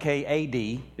 1K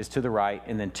AD is to the right,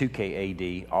 and then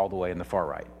 2K AD all the way in the far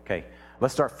right. Okay,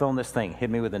 let's start filling this thing. Hit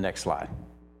me with the next slide.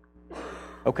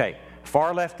 Okay,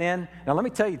 far left end. Now let me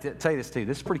tell you this too.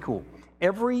 This is pretty cool.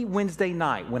 Every Wednesday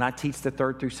night when I teach the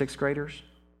 3rd through 6th graders,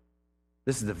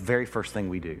 this is the very first thing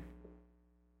we do.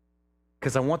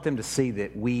 Because I want them to see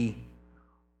that we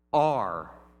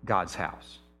are God's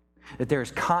house. That there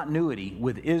is continuity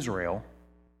with Israel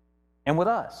and with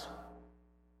us.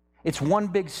 It's one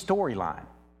big storyline.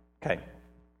 Okay,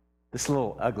 this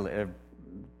little ugly,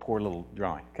 poor little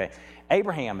drawing. Okay,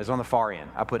 Abraham is on the far end.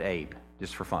 I put Abe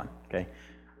just for fun. Okay,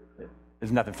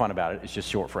 there's nothing fun about it. It's just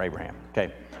short for Abraham.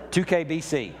 Okay, 2K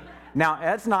BC. Now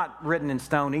that's not written in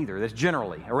stone either. That's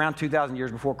generally around 2,000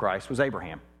 years before Christ was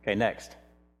Abraham. Okay, next.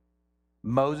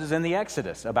 Moses in the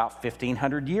Exodus, about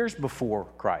 1,500 years before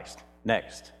Christ.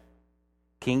 Next.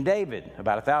 King David,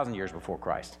 about 1,000 years before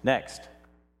Christ. Next.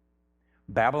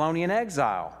 Babylonian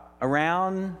exile,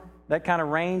 around that kind of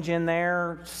range in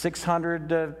there, 600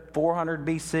 to 400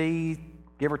 BC,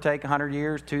 give or take 100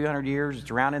 years, 200 years, it's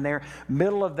around in there.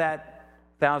 Middle of that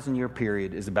 1,000-year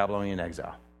period is the Babylonian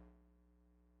exile.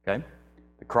 Okay?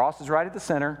 The cross is right at the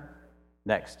center.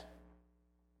 Next.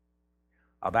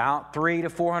 About 300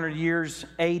 to 400 years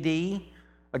AD,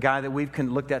 a guy that we've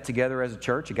looked at together as a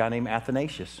church, a guy named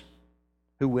Athanasius,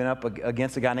 who went up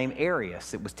against a guy named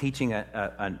Arius that was teaching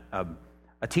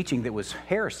a teaching that was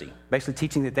heresy, basically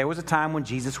teaching that there was a time when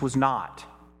Jesus was not,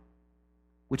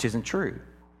 which isn't true.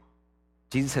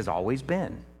 Jesus has always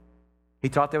been. He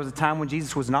taught there was a time when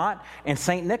Jesus was not, and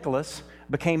St. Nicholas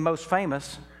became most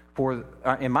famous for,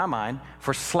 in my mind,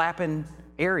 for slapping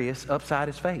Arius upside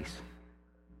his face.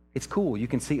 It's cool. You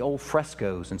can see old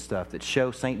frescoes and stuff that show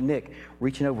St. Nick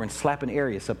reaching over and slapping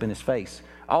Arius up in his face,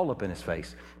 all up in his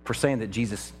face, for saying that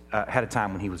Jesus had a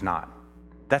time when he was not.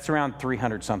 That's around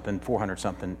 300-something,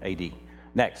 400-something AD.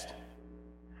 Next.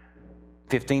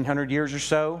 1,500 years or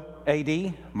so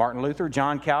AD, Martin Luther,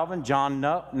 John Calvin, John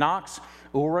Knox,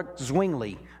 Ulrich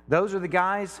Zwingli. Those are the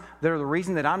guys that are the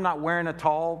reason that I'm not wearing a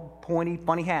tall, pointy,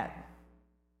 funny hat.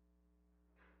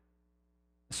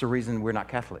 It's the reason we're not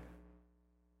Catholic.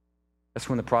 That's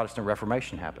when the Protestant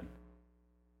Reformation happened.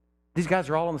 These guys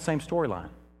are all on the same storyline.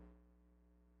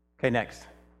 Okay, next.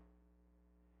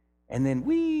 And then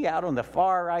out on the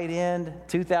far right end,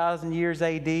 2,000 years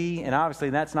AD, and obviously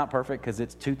that's not perfect because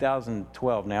it's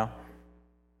 2012 now,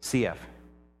 CF.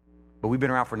 But we've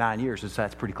been around for 9 years, so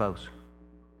that's pretty close.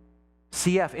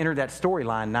 CF entered that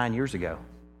storyline 9 years ago.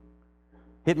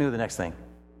 Hit me with the next thing.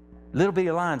 Little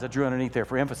bitty lines I drew underneath there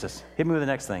for emphasis. Hit me with the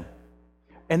next thing.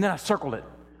 And then I circled it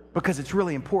because it's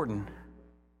really important.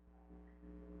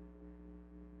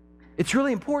 It's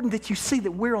really important that you see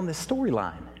that we're on this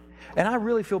storyline. And I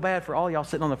really feel bad for all y'all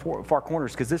sitting on the far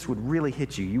corners because this would really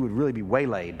hit you. You would really be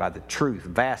waylaid by the truth,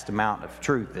 vast amount of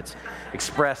truth that's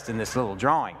expressed in this little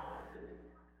drawing.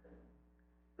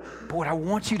 But what I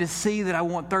want you to see, that I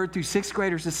want 3rd through 6th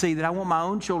graders to see, that I want my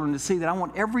own children to see, that I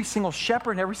want every single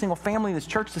shepherd and every single family in this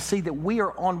church to see, that we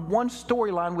are on one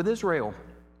storyline with Israel.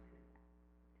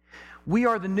 We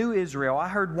are the new Israel. I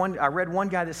read one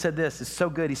guy that said this. It's so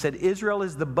good. He said, Israel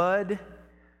is the bud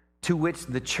to which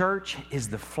the church is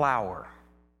the flower.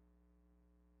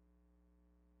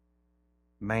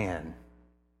 Man,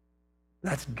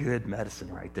 that's good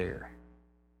medicine right there.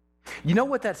 You know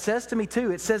what that says to me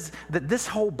too? It says that this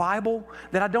whole Bible,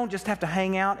 that I don't just have to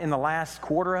hang out in the last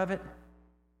quarter of it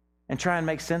and try and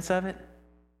make sense of it,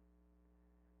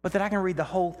 but that I can read the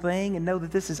whole thing and know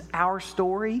that this is our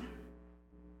story.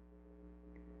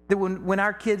 That when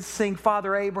our kids sing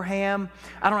Father Abraham,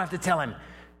 I don't have to tell him,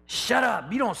 shut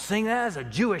up, you don't sing that. As a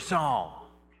Jewish song.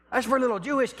 That's for little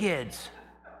Jewish kids.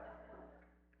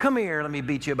 Come here, let me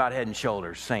beat you about head and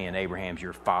shoulders, saying Abraham's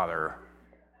your father.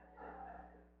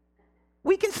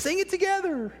 We can sing it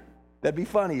together. That'd be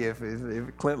funny if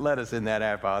Clint let us in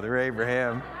that, Father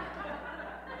Abraham.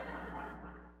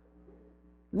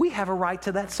 We have a right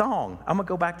to that song. I'm going to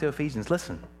go back to Ephesians.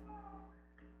 Listen.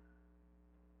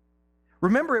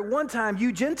 Remember, at one time,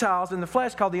 you Gentiles in the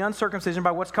flesh, called the uncircumcision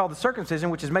by what's called the circumcision,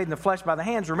 which is made in the flesh by the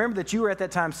hands. Remember that you were at that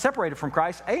time separated from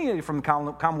Christ, alienated from the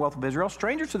commonwealth of Israel,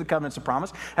 strangers to the covenants of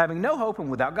promise, having no hope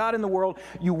and without God in the world.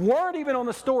 You weren't even on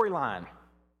the storyline.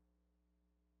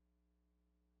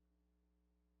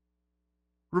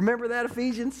 Remember that,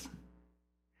 Ephesians?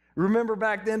 Remember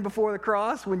back then before the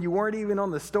cross when you weren't even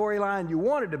on the storyline you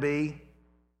wanted to be,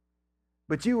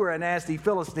 but you were a nasty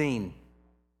Philistine,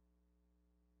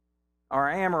 or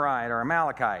Amorite, or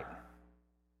Amalekite.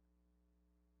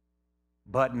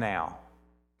 But now,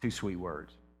 2 sweet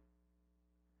words.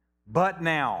 But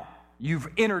now, you've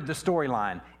entered the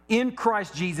storyline. In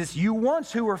Christ Jesus, you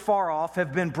once who were far off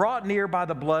have been brought near by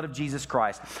the blood of Jesus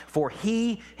Christ. For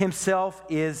he himself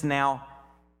is now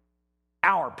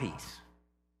our peace.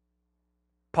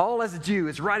 Paul, as a Jew,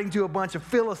 is writing to a bunch of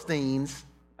Philistines,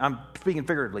 I'm speaking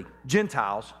figuratively,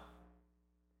 Gentiles,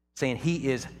 saying he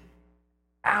is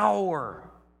our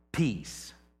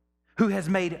peace, who has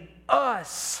made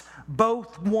us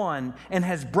both one, and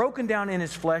has broken down in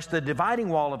his flesh the dividing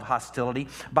wall of hostility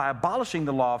by abolishing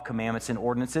the law of commandments and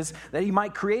ordinances, that he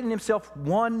might create in himself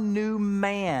one new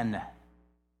man.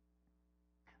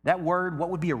 That word, what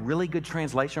would be a really good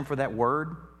translation for that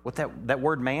word? What that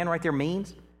word man right there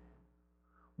means?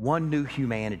 One new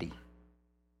humanity.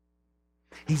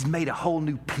 He's made a whole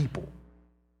new people.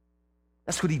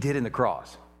 That's what he did in the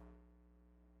cross.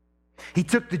 He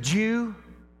took the Jew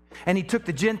and he took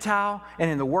the Gentile,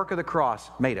 and in the work of the cross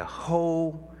made a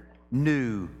whole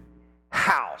new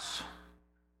house.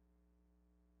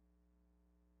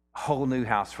 A whole new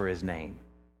house for his name.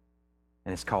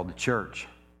 And it's called the church.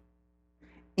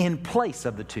 In place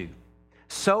of the two.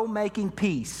 So making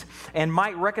peace, and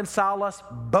might reconcile us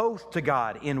both to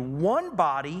God in one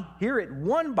body, hear it,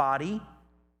 one body,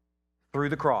 through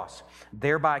the cross,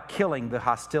 thereby killing the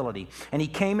hostility. And he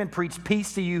came and preached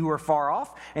peace to you who are far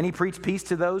off, and he preached peace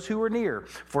to those who are near.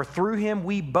 For through him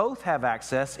we both have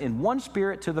access in one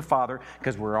spirit to the Father,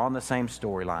 because we're on the same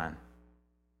storyline.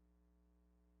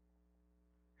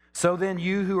 So then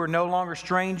you who are no longer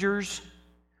strangers,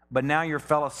 but now you're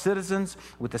fellow citizens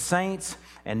with the saints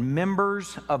and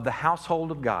members of the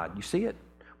household of God. You see it?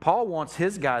 Paul wants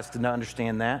his guys to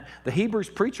understand that. The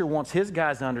Hebrews preacher wants his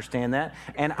guys to understand that.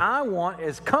 And I want,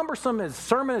 as cumbersome as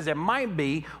sermon as it might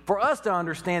be, for us to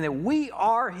understand that we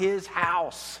are his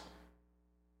house.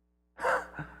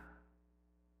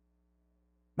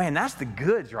 Man, that's the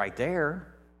goods right there.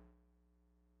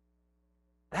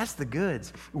 That's the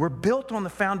goods. We're built on the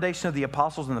foundation of the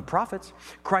apostles and the prophets,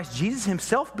 Christ Jesus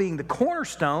himself being the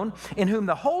cornerstone, in whom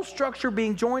the whole structure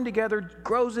being joined together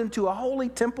grows into a holy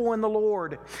temple in the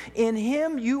Lord. In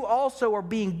him you also are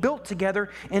being built together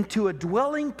into a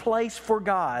dwelling place for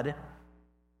God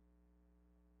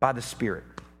by the Spirit.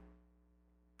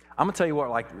 I'm going to tell you what,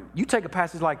 like, you take a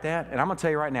passage like that, and I'm going to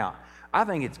tell you right now, I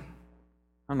think it's,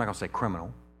 I'm not going to say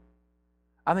criminal,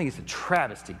 I think it's a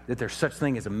travesty that there's such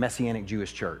thing as a Messianic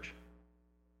Jewish church.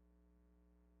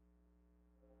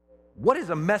 What is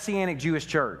a Messianic Jewish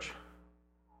church?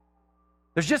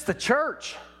 There's just the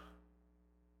church.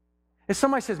 If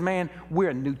somebody says, man,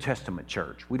 we're a New Testament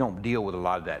church, we don't deal with a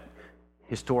lot of that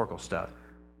historical stuff.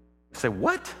 I say,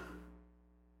 what?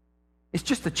 It's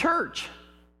just the church.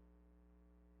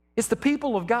 It's the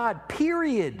people of God,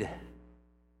 period.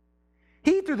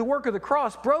 He, through the work of the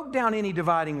cross, broke down any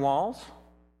dividing walls.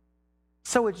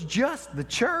 So it's just the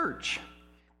church.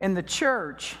 And the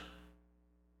church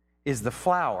is the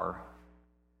flower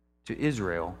to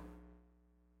Israel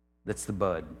that's the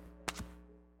bud.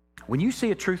 When you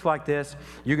see a truth like this,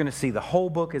 you're going to see the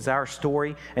whole book is our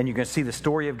story, and you're going to see the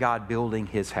story of God building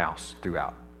his house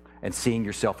throughout and seeing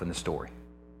yourself in the story.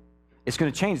 It's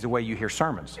going to change the way you hear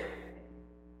sermons.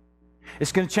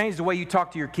 It's going to change the way you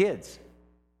talk to your kids.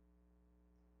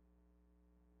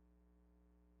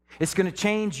 It's going to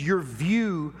change your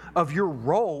view of your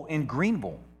role in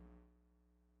Greenville.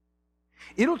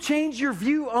 It'll change your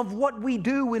view of what we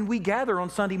do when we gather on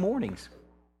Sunday mornings.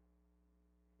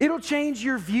 It'll change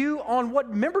your view on what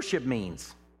membership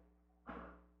means.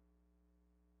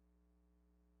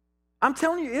 I'm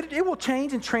telling you, it will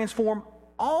change and transform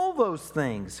all those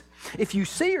things. If you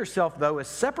see yourself, though, as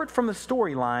separate from the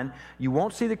storyline, you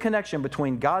won't see the connection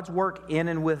between God's work in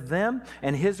and with them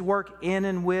and his work in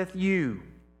and with you.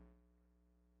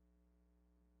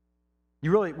 You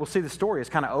really will see the story is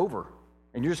kind of over,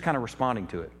 and you're just kind of responding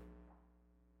to it.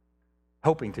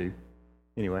 Hoping to,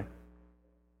 anyway.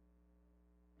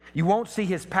 You won't see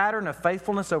his pattern of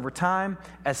faithfulness over time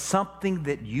as something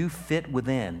that you fit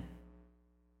within.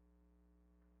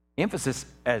 Emphasis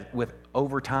with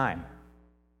over time.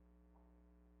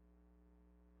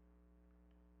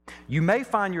 You may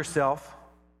find yourself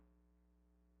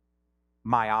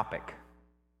myopic.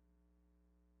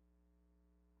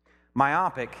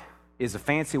 Myopic is a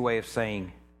fancy way of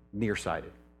saying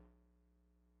nearsighted.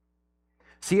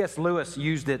 C.S. Lewis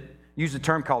used a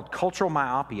term called cultural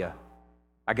myopia.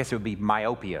 I guess it would be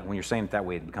myopia. When you're saying it that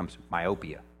way, it becomes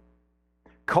myopia.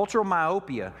 Cultural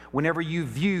myopia, whenever you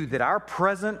view that our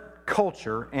present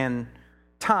culture and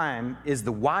time is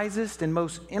the wisest and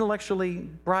most intellectually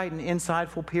bright and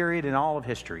insightful period in all of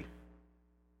history.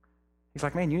 He's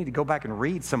like, man, you need to go back and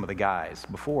read some of the guys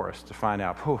before us to find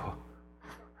out,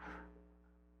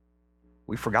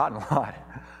 we've forgotten a lot.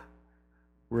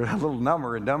 We're a little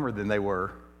dumber than they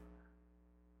were.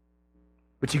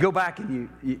 But you go back and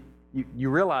you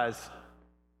realize,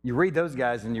 you read those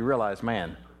guys and you realize,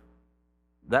 man,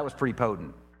 that was pretty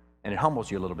potent. And it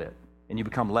humbles you a little bit. And you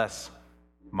become less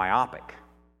myopic.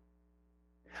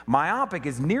 Myopic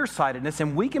is nearsightedness,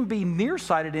 and we can be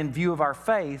nearsighted in view of our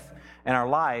faith and our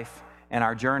life and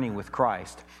our journey with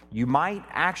Christ, you might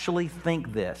actually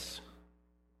think this.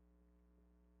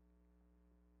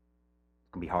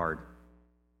 It's going to be hard.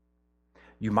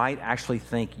 You might actually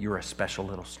think you're a special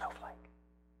little snowflake,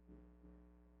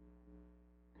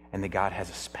 and that God has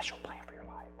a special plan for your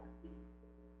life.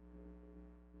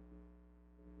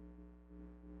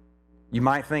 You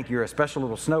might think you're a special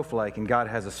little snowflake and God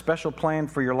has a special plan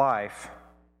for your life.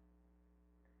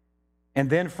 And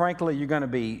then, frankly, you're going to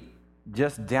be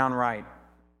just downright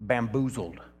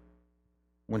bamboozled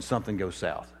when something goes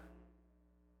south.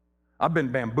 I've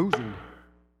been bamboozled.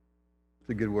 It's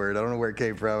a good word. I don't know where it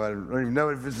came from. I don't even know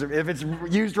if it's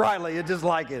used rightly. It's just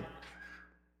like it.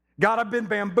 God, I've been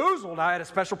bamboozled. I had a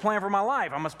special plan for my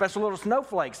life. I'm a special little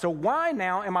snowflake. So why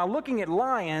now am I looking at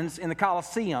lions in the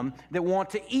Colosseum that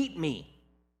want to eat me?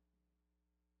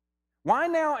 Why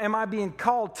now am I being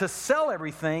called to sell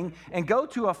everything and go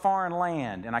to a foreign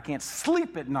land, and I can't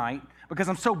sleep at night because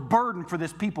I'm so burdened for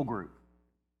this people group?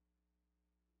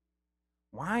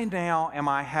 Why now am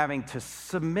I having to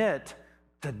submit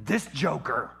to this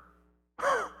joker?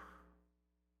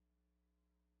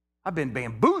 I've been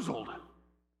bamboozled.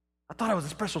 I thought I was a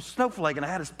special snowflake and I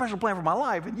had a special plan for my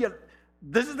life, and yet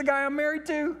this is the guy I'm married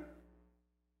to?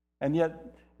 And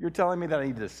yet you're telling me that I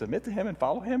need to submit to him and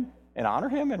follow him and honor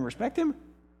him and respect him?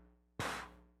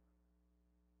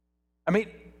 I mean,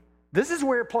 this is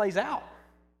where it plays out.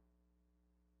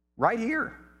 Right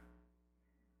here.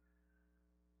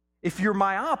 If you're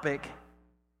myopic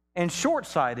and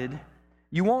short-sighted,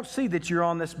 you won't see that you're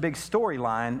on this big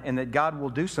storyline and that God will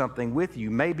do something with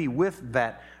you, maybe with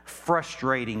that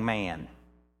frustrating man,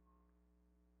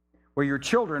 where your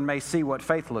children may see what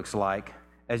faith looks like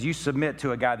as you submit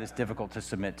to a guy that's difficult to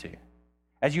submit to,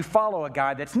 as you follow a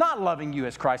guy that's not loving you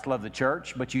as Christ loved the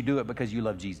church, but you do it because you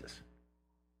love Jesus.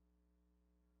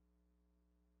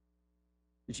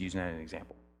 Just using that as an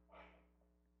example.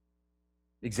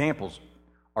 Examples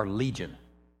are legion.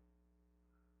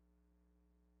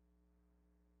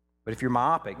 But if you're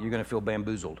myopic, you're going to feel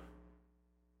bamboozled.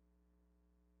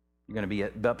 You're going to be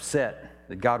upset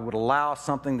that God would allow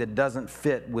something that doesn't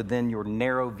fit within your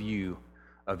narrow view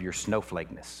of your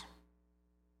snowflakeness.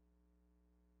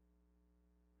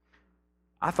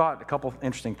 I thought a couple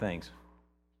interesting things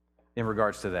in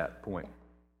regards to that point.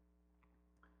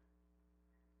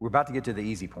 We're about to get to the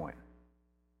easy point,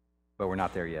 but we're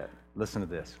not there yet. Listen to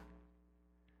this.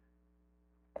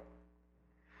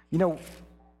 You know,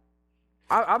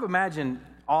 I've imagined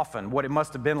often what it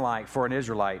must have been like for an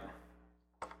Israelite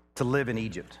to live in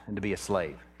Egypt and to be a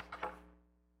slave.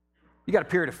 You got a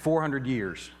period of 400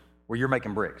 years where you're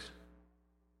making bricks.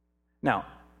 Now,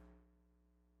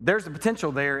 there's the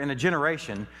potential there in a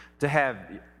generation to have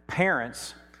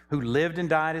parents who lived and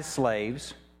died as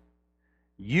slaves.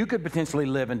 You could potentially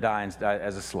live and die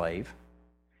as a slave,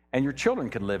 and your children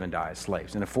could live and die as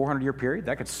slaves. In a 400-year period,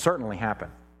 that could certainly happen.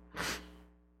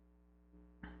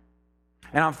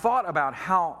 And I've thought about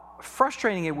how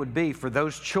frustrating it would be for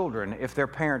those children if their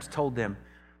parents told them,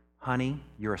 honey,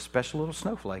 you're a special little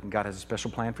snowflake and God has a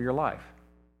special plan for your life.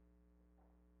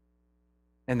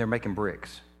 And they're making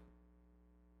bricks.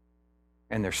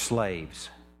 And they're slaves.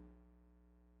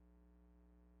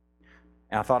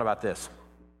 And I thought about this.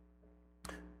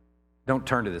 Don't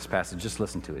turn to this passage, just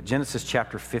listen to it. Genesis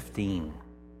chapter 15.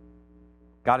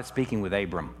 God is speaking with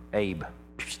Abe,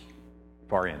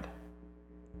 far end.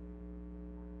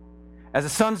 As the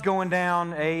sun's going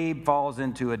down, Abe falls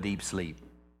into a deep sleep.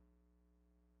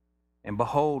 And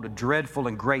behold, a dreadful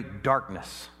and great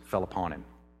darkness fell upon him.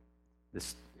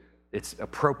 It's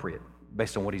appropriate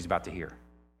based on what he's about to hear.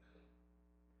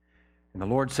 And the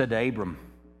Lord said to Abram,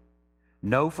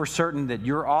 know for certain that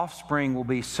your offspring will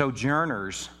be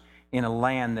sojourners in a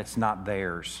land that's not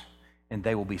theirs, and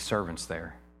they will be servants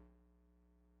there.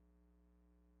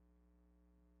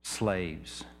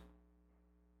 Slaves.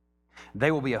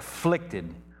 They will be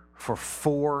afflicted for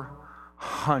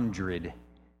 400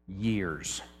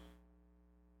 years.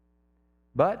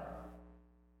 But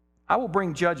I will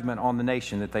bring judgment on the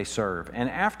nation that they serve, and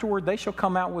afterward they shall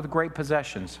come out with great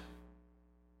possessions.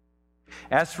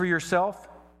 As for yourself,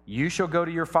 you shall go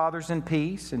to your fathers in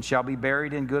peace, and shall be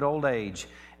buried in good old age.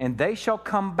 And they shall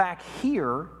come back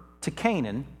here to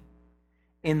Canaan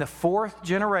in the 4th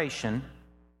generation,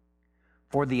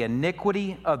 for the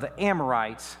iniquity of the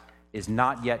Amorites is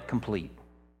not yet complete.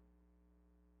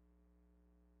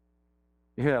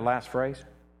 You hear that last phrase?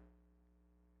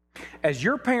 As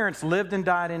your parents lived and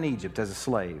died in Egypt as a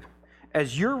slave,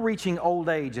 as you're reaching old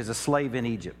age as a slave in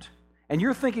Egypt, and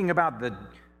you're thinking about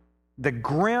the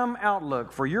grim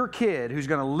outlook for your kid who's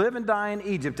going to live and die in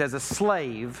Egypt as a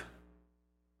slave,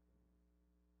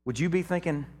 would you be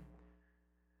thinking,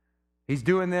 He's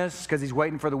doing this because he's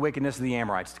waiting for the wickedness of the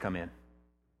Amorites to come in.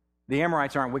 The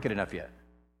Amorites aren't wicked enough yet.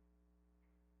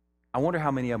 I wonder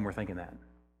how many of them were thinking that.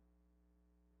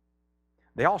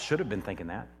 They all should have been thinking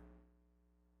that.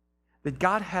 That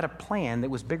God had a plan that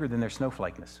was bigger than their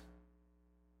snowflakeness.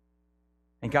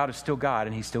 And God is still God,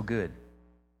 and he's still good.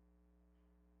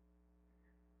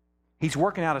 He's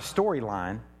working out a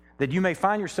storyline that you may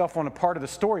find yourself on a part of the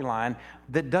storyline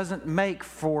that doesn't make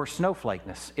for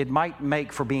snowflakeness. It might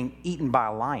make for being eaten by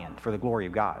a lion for the glory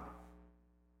of God.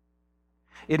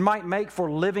 It might make for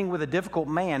living with a difficult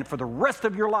man for the rest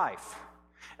of your life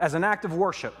as an act of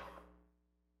worship.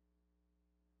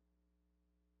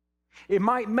 It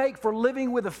might make for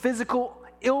living with a physical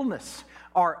illness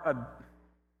or a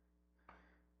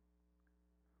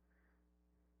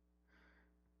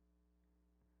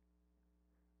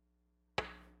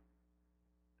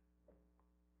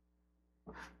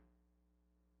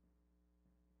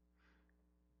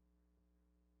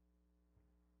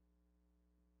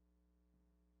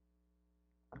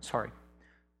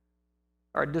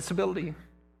or a disability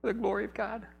for the glory of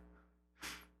God.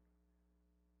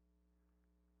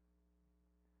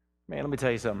 Man, let me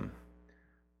tell you something.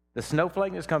 The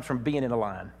snowflakeness comes from being in a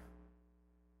line.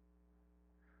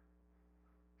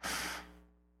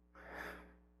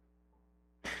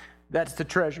 That's the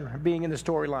treasure, being in the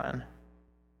storyline.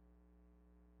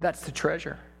 That's the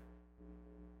treasure.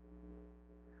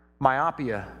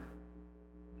 Myopia.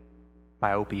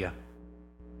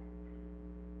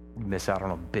 You miss out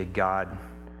on a big God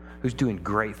who's doing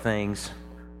great things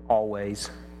always.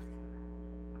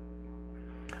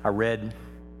 I read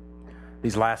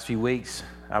these last few weeks,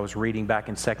 I was reading back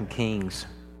in 2 Kings.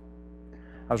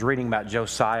 I was reading about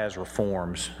Josiah's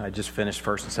reforms. I just finished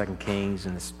 1st and 2nd Kings,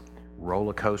 and this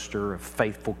roller coaster of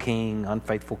faithful king,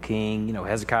 unfaithful king. You know,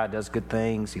 Hezekiah does good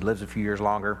things. He lives a few years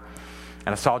longer.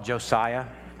 And I saw Josiah.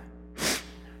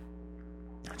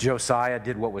 Josiah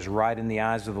did what was right in the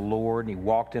eyes of the Lord, and he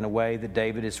walked in a way that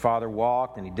David, his father,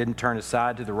 walked, and he didn't turn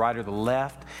aside to the right or the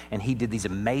left, and he did these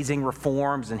amazing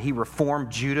reforms, and he reformed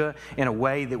Judah in a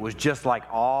way that was just like,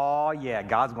 oh yeah,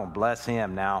 God's going to bless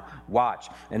him. Now watch.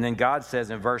 And then God says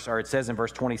it says in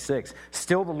verse 26,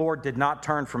 still the Lord did not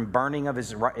turn from burning of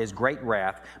his great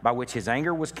wrath, by which his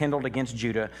anger was kindled against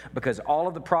Judah, because all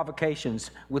of the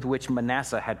provocations with which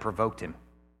Manasseh had provoked him.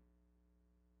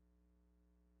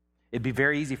 It'd be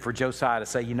very easy for Josiah to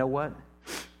say, you know what?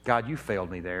 God, you failed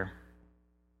me there.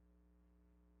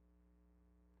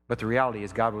 But the reality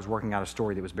is God was working out a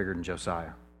story that was bigger than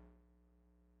Josiah.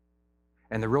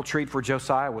 And the real treat for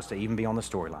Josiah was to even be on the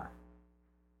storyline.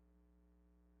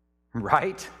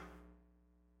 Right?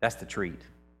 That's the treat.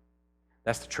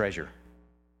 That's the treasure.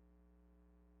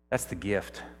 That's the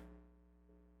gift.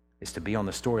 Is to be on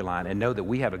the storyline and know that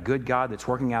we have a good God that's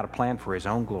working out a plan for his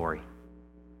own glory.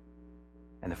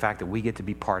 And the fact that we get to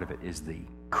be part of it is the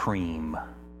cream.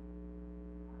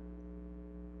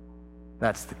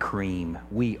 That's the cream.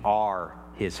 We are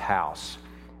his house.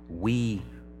 We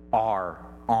are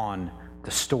on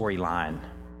the storyline.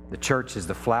 The church is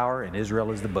the flower and Israel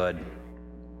is the bud.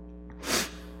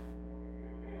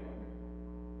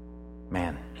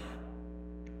 Man.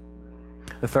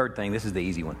 The third thing, this is the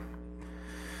easy one.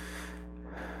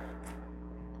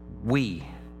 We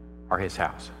are his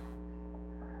house.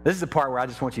 This is the part where I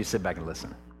just want you to sit back and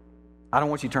listen. I don't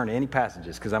want you to turn to any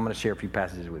passages because I'm going to share a few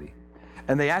passages with you.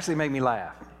 And they actually make me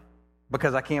laugh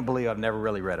because I can't believe I've never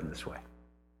really read them this way.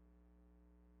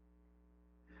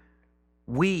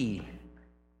 We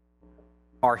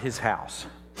are his house.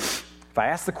 If I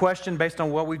ask the question based on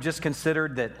what we've just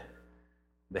considered, that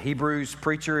the Hebrews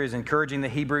preacher is encouraging the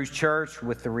Hebrews church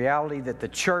with the reality that the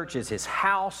church is his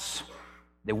house,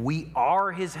 that we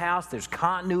are his house. There's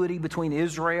continuity between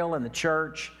Israel and the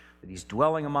church, that he's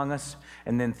dwelling among us.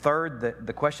 And then third,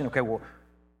 the question, okay, well,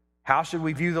 how should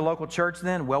we view the local church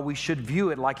then? Well, we should view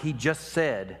it like he just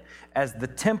said, as the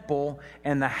temple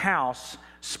and the house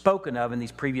spoken of in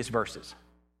these previous verses.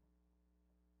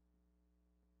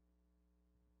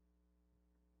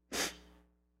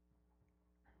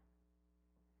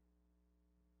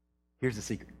 Here's the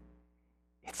secret.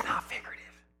 It's not figurative.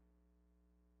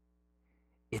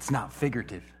 It's not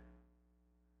figurative.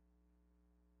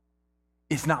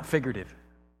 It's not figurative.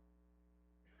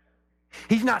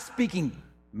 He's not speaking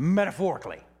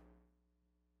metaphorically.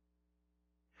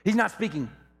 He's not speaking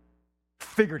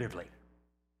figuratively,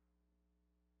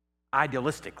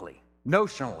 idealistically,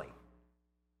 notionally.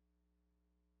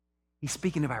 He's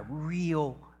speaking about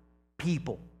real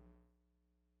people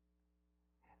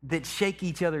that shake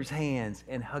each other's hands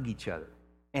and hug each other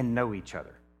and know each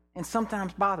other and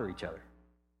sometimes bother each other.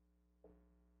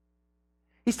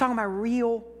 He's talking about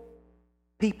real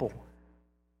people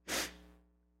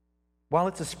while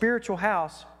it's a spiritual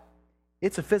house,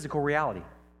 it's a physical reality.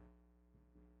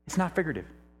 It's not figurative.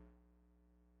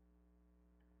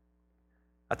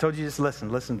 I told you just listen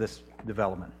to this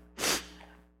development.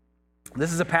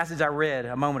 This is a passage I read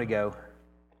a moment ago,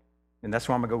 and that's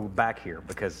why I'm going to go back here,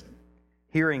 because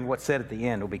hearing what's said at the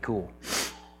end will be cool.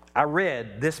 I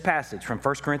read this passage from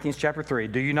 1 Corinthians chapter 3.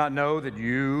 Do you not know that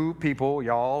you people,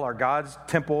 y'all, are God's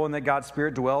temple and that God's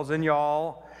Spirit dwells in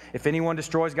y'all? If anyone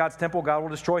destroys God's temple, God will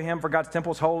destroy him, for God's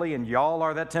temple is holy, and y'all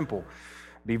are that temple.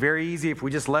 It'd be very easy if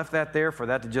we just left that there for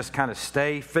that to just kind of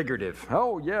stay figurative.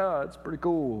 Oh, yeah, it's pretty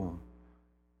cool.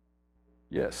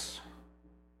 Yes,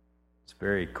 it's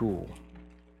very cool.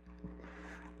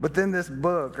 But then this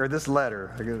book, or this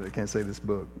letter, I can't say this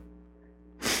book.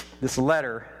 This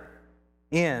letter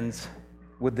ends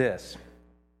with this.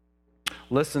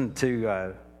 Listen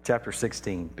to chapter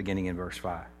 16, beginning in verse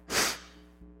 5.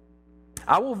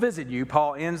 I will visit you,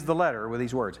 Paul ends the letter with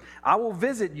these words. I will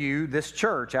visit you, this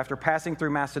church, after passing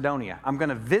through Macedonia. I'm going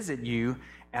to visit you,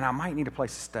 and I might need a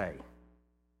place to stay.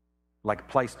 Like a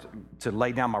place to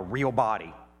lay down my real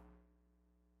body.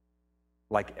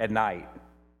 Like at night.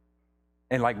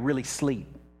 And like really sleep.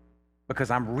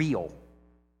 Because I'm real.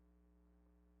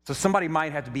 So somebody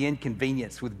might have to be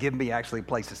inconvenienced with giving me actually a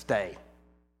place to stay.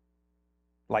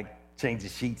 Like change the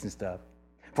sheets and stuff.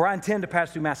 For I intend to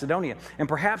pass through Macedonia, and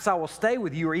perhaps I will stay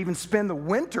with you or even spend the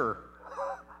winter.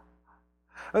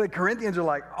 The Corinthians are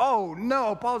like, oh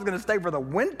no, Paul's going to stay for the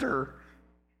winter.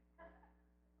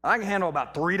 I can handle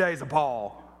about 3 days of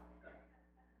Paul.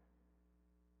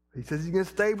 He says he's going to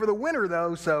stay for the winter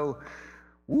though, so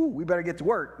we better get to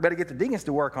work. Better get the deacons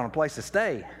to work on a place to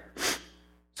stay,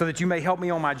 so that you may help me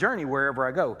on my journey wherever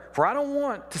I go. For I don't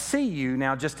want to see you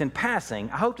now just in passing.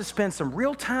 I hope to spend some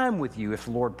real time with you if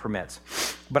the Lord permits.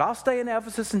 But I'll stay in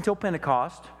Ephesus until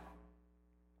Pentecost,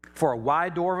 for a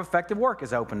wide door of effective work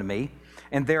is open to me,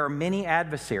 and there are many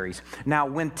adversaries. Now,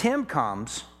 when Tim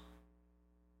comes,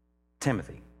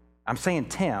 Timothy. I'm saying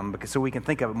Tim because so we can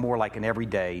think of it more like an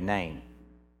everyday name.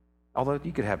 Although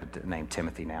you could have the name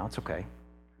Timothy now. It's okay.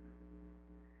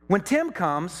 When Tim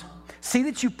comes, see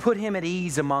that you put him at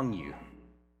ease among you.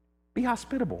 Be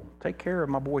hospitable. Take care of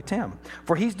my boy Tim.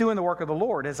 For he's doing the work of the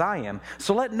Lord as I am.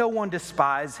 So let no one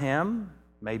despise him,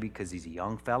 maybe because he's a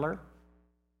young feller.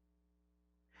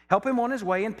 Help him on his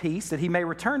way in peace that he may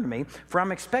return to me, for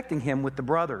I'm expecting him with the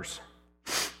brothers.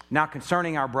 Now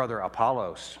concerning our brother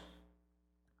Apollos,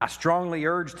 I strongly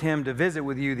urged him to visit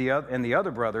with you and the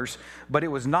other brothers, but it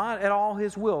was not at all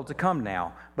his will to come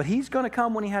now. But he's going to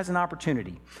come when he has an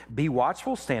opportunity. Be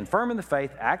watchful, stand firm in the faith,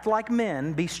 act like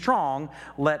men, be strong.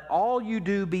 Let all you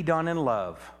do be done in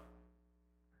love.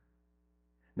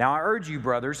 Now I urge you,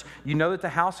 brothers, you know that the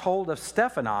household of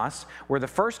Stephanas were the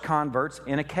first converts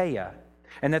in Achaia,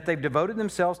 and that they've devoted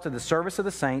themselves to the service of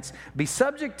the saints. Be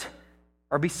subject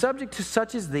to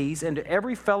such as these and to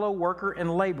every fellow worker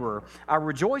and laborer. I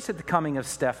rejoice at the coming of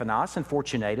Stephanas and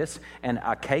Fortunatus and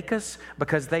Achaicus,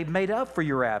 because they've made up for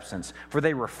your absence, for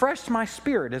they refreshed my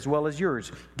spirit as well as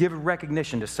yours. Give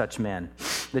recognition to such men.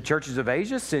 The churches of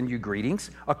Asia send you greetings.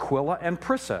 Aquila and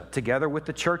Prisca, together with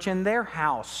the church in their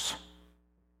house,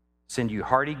 send you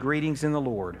hearty greetings in the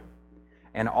Lord.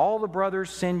 And all the brothers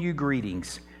send you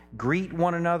greetings. Greet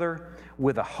one another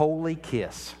with a holy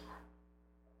kiss.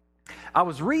 I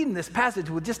was reading this passage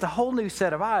with just a whole new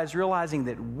set of eyes, realizing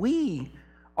that we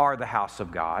are the house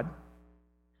of God.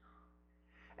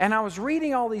 And I was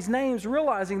reading all these names,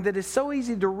 realizing that it's so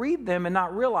easy to read them and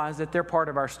not realize that they're part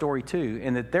of our story too,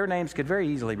 and that their names could very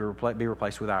easily be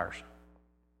replaced with ours.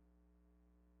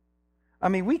 I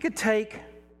mean, we could take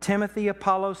Timothy,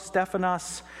 Apollos,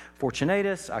 Stephanas,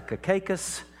 Fortunatus,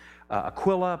 Achaicus,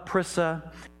 Aquila,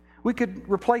 Prisca. We could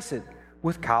replace it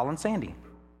with Kyle and Sandy.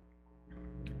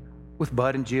 With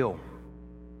Bud and Jill.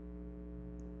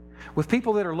 With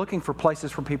people that are looking for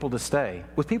places for people to stay.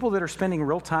 With people that are spending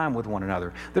real time with one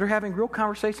another. That are having real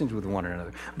conversations with one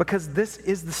another. Because this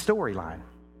is the storyline.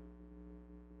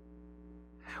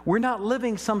 We're not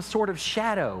living some sort of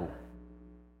shadow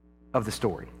of the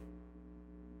story.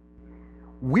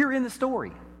 We're in the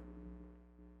story.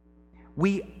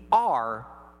 We are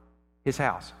his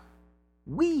house.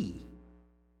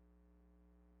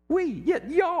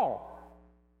 Y'all.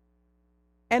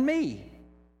 And me.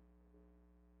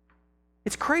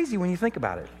 It's crazy when you think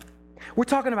about it. We're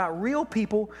talking about real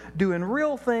people doing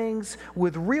real things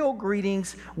with real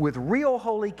greetings, with real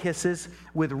holy kisses,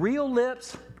 with real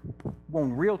lips,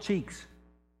 on real cheeks.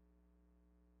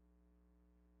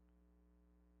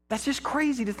 That's just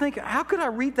crazy to think. How could I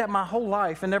read that my whole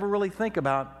life and never really think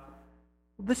about,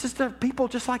 this is the people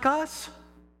just like us?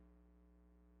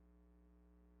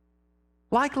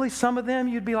 Likely some of them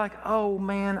you'd be like, oh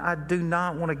man, I do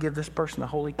not want to give this person a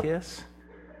holy kiss.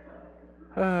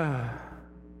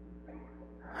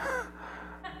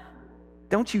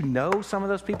 Don't you know some of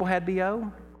those people had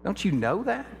BO? Don't you know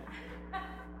that?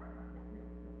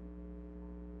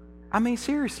 I mean,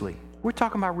 seriously, we're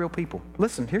talking about real people.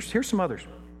 Listen, here's some others.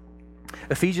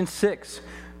 Ephesians 6,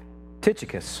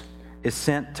 Tychicus is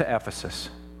sent to Ephesus.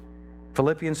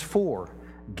 Philippians 4,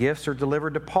 gifts are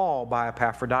delivered to Paul by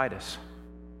Epaphroditus.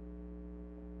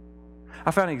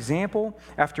 I found example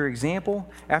after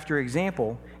example after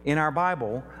example in our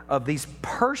Bible of these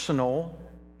personal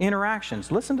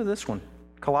interactions. Listen to this one.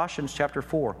 Colossians chapter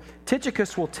 4.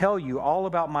 Tychicus will tell you all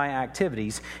about my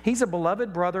activities. He's a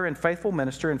beloved brother and faithful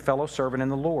minister and fellow servant in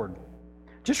the Lord.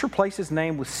 Just replace his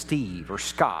name with Steve or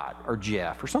Scott or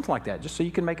Jeff or something like that, just so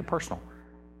you can make it personal.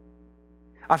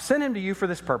 I've sent him to you for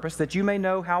this purpose, that you may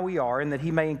know how we are and that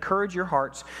he may encourage your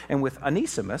hearts. And with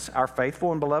Onesimus, our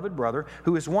faithful and beloved brother,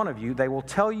 who is one of you, they will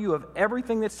tell you of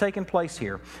everything that's taken place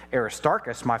here.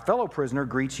 Aristarchus, my fellow prisoner,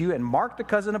 greets you, and Mark, the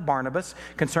cousin of Barnabas,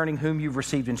 concerning whom you've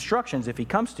received instructions. If he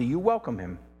comes to you, welcome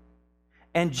him.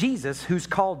 And Jesus, who's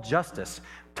called Justus,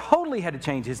 totally had to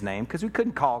change his name because we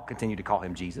couldn't continue to call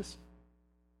him Jesus.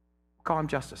 Call him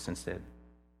Justus instead.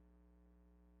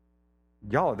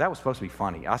 Y'all, that was supposed to be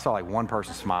funny. I saw like one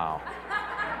person smile.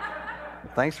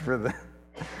 Thanks for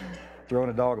throwing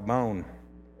a dog a bone.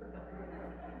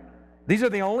 These are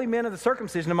the only men of the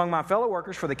circumcision among my fellow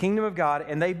workers for the kingdom of God,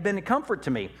 and they've been a comfort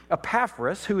to me.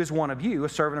 Epaphras, who is one of you, a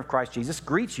servant of Christ Jesus,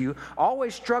 greets you,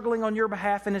 always struggling on your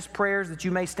behalf in his prayers, that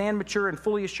you may stand mature and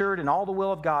fully assured in all the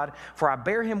will of God. For I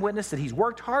bear him witness that he's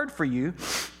worked hard for you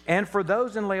and for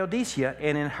those in Laodicea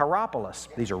and in Hierapolis.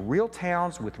 These are real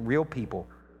towns with real people.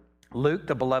 Luke,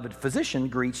 the beloved physician,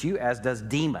 greets you, as does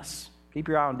Demas. Keep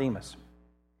your eye on Demas.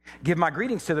 Give my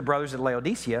greetings to the brothers at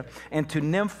Laodicea and to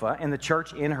Nympha and the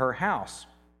church in her house.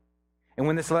 And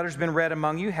when this letter's been read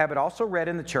among you, have it also read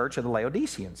in the church of the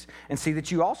Laodiceans. And see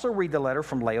that you also read the letter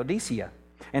from Laodicea.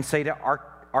 And say to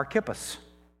Archippus,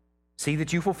 see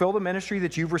that you fulfill the ministry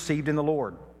that you've received in the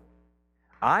Lord.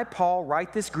 I, Paul,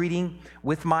 write this greeting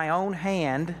with my own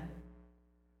hand.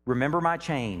 Remember my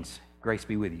chains. Grace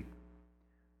be with you.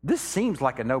 This seems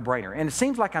like a no-brainer, and it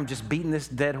seems like I'm just beating this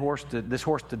horse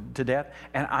to death,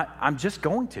 and I'm just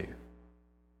going to.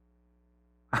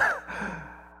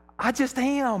 I just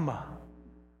am.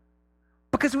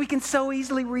 Because we can so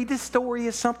easily read this story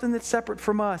as something that's separate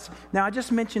from us. Now, I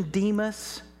just mentioned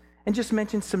Demas and just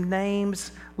mentioned some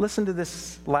names. Listen to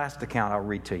this last account I'll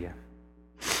read to you.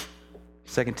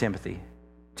 2 Timothy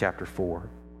chapter 4.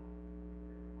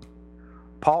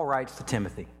 Paul writes to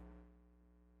Timothy.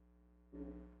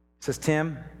 Says,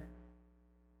 Tim,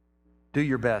 do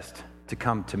your best to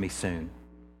come to me soon.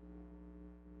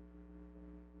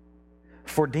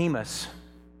 For Demas,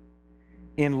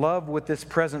 in love with this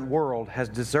present world, has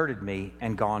deserted me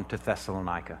and gone to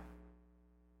Thessalonica.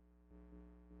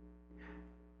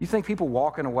 You think people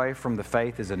walking away from the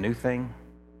faith is a new thing?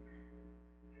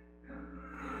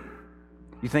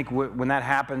 You think when that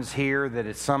happens here that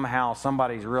it's somehow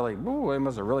somebody's really, they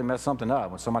must have really messed something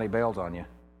up when somebody bails on you.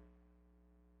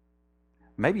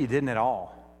 Maybe you didn't at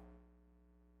all.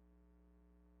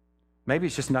 Maybe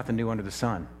it's just nothing new under the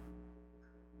sun.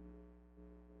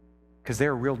 Because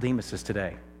there are real Demases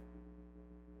today,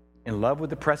 in love with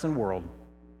the present world,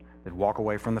 that walk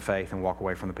away from the faith and walk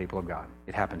away from the people of God.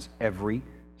 It happens every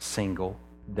single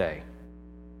day.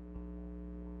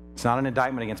 It's not an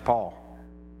indictment against Paul.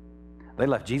 They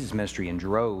left Jesus' ministry in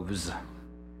droves.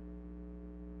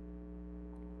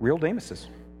 Real Demases.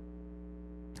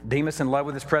 Demas in love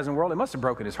with his present world. It must have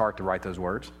broken his heart to write those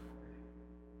words.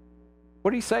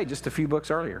 What did he say just a few books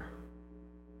earlier?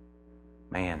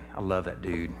 Man, I love that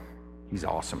dude. He's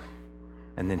awesome.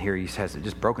 And then here he says it,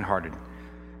 just brokenhearted.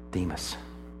 Demas,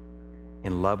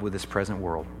 in love with this present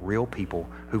world. Real people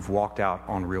who've walked out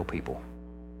on real people.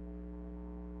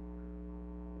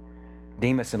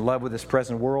 Demas, in love with this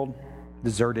present world,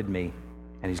 deserted me,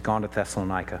 and he's gone to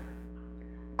Thessalonica.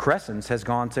 Crescens has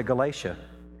gone to Galatia.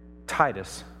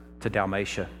 Titus to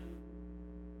Dalmatia.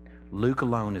 Luke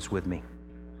alone is with me.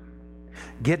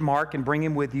 Get Mark and bring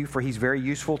him with you, for he's very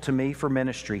useful to me for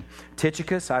ministry.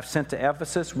 Tychicus I've sent to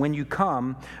Ephesus. When you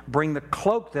come, bring the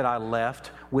cloak that I left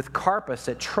with Carpus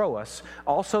at Troas,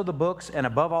 also the books, and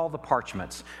above all the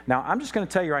parchments. Now, I'm just going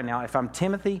to tell you right now, if I'm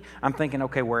Timothy, I'm thinking,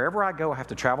 okay, wherever I go, I have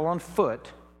to travel on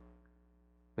foot.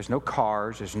 There's no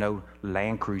cars. There's no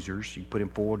Land Cruisers. You put in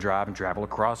four-wheel drive and travel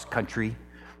across country.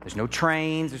 There's no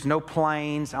trains, there's no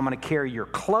planes. I'm going to carry your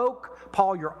cloak.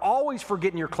 Paul, you're always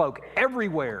forgetting your cloak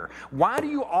everywhere. Why do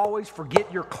you always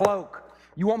forget your cloak?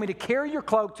 You want me to carry your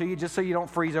cloak to you just so you don't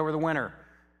freeze over the winter.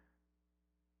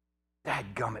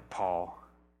 Dadgummit, Paul.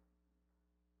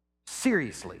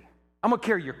 Seriously, I'm going to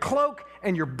carry your cloak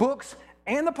and your books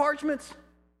and the parchments?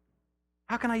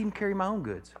 How can I even carry my own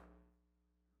goods?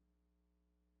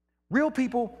 Real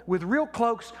people with real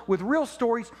cloaks, with real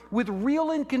stories, with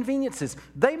real inconveniences.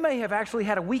 They may have actually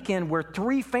had a weekend where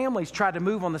 3 families tried to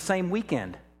move on the same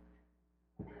weekend.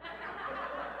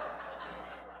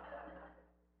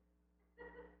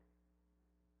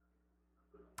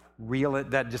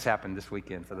 That just happened this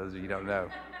weekend, for those of you who don't know.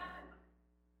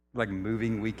 Like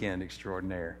moving weekend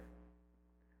extraordinaire.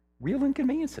 Real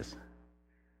inconveniences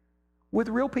with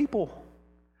real people.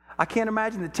 I can't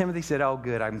imagine that Timothy said, oh,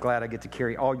 good, I'm glad I get to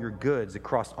carry all your goods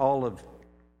across all of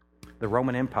the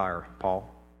Roman Empire, Paul.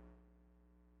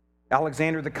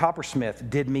 Alexander the coppersmith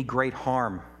did me great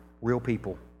harm, real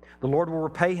people. The Lord will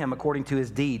repay him according to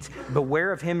his deeds.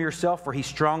 Beware of him yourself, for he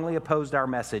strongly opposed our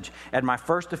message. At my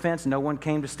first offense, no one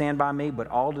came to stand by me, but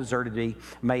all deserted me.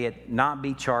 May it not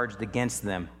be charged against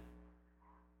them.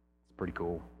 It's pretty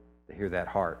cool to hear that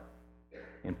heart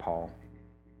in Paul.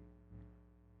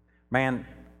 Man,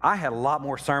 I had a lot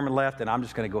more sermon left, and I'm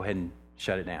just going to go ahead and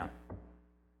shut it down.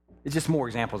 It's just more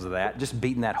examples of that, just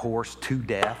beating that horse to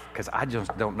death, because I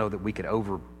just don't know that we could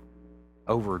over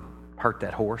hurt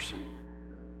that horse.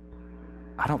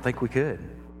 I don't think we could.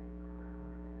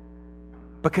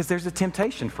 Because there's a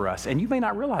temptation for us, and you may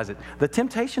not realize it. The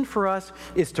temptation for us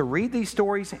is to read these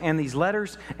stories and these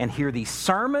letters and hear these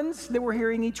sermons that we're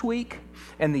hearing each week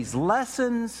and these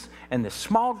lessons and the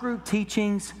small group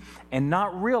teachings and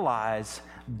not realize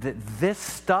that this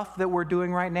stuff that we're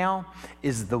doing right now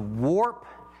is the warp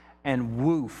and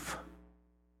woof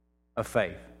of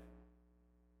faith.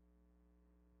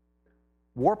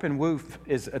 Warp and woof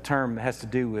is a term that has to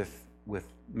do with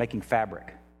making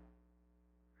fabric.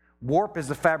 Warp is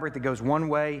the fabric that goes one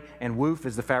way, and woof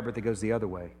is the fabric that goes the other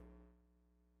way.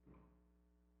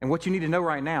 And what you need to know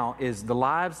right now is the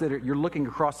lives that you're looking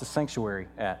across the sanctuary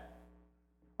at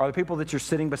are the people that you're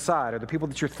sitting beside, are the people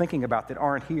that you're thinking about that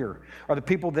aren't here, are the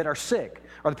people that are sick,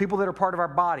 are the people that are part of our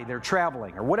body, that are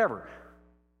traveling, or whatever.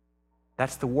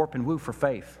 That's the warp and woof for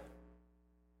faith.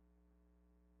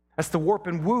 That's the warp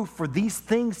and woof for these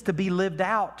things to be lived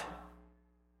out.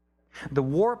 The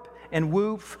warp and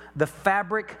woof, the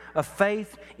fabric of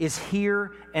faith is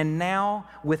here and now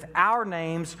with our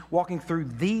names walking through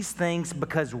these things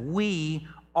because we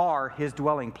are his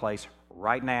dwelling place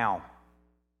right now.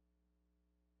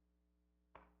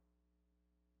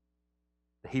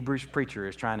 The Hebrews preacher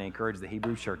is trying to encourage the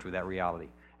Hebrews church with that reality,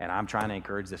 and I'm trying to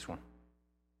encourage this one.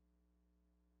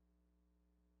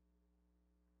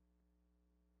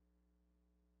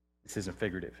 This isn't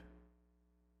figurative.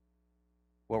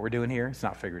 What we're doing here, it's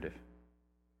not figurative.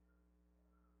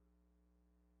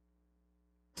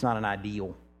 It's not an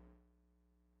ideal.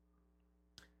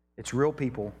 It's real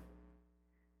people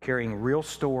carrying real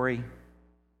story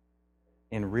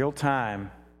in real time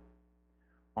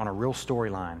on a real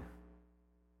storyline.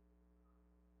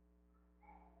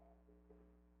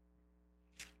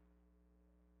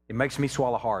 It makes me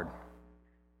swallow hard.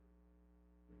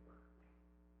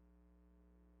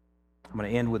 I'm going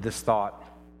to end with this thought.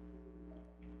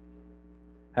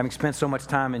 Having spent so much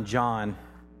time in John,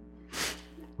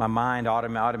 my mind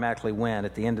automatically went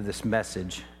at the end of this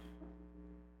message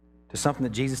to something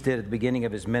that Jesus did at the beginning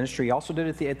of his ministry. He also did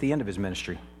it at the end of his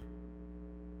ministry.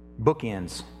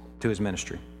 Bookends to his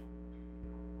ministry.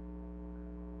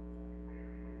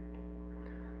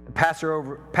 The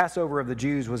Passover of the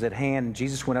Jews was at hand, and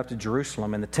Jesus went up to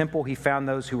Jerusalem. In the temple, he found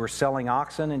those who were selling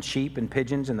oxen and sheep and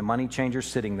pigeons and the money changers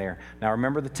sitting there. Now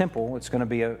remember the temple, it's going to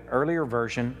be an earlier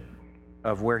version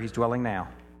of where he's dwelling now.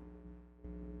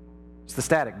 It's the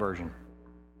static version.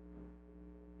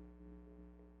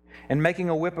 And making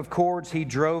a whip of cords, he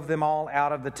drove them all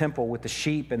out of the temple with the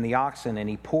sheep and the oxen, and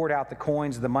he poured out the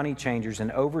coins of the money changers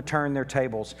and overturned their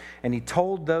tables. And he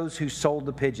told those who sold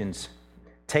the pigeons,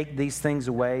 "Take these things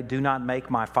away. Do not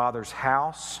make my Father's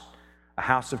house a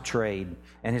house of trade."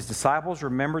 And his disciples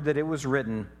remembered that it was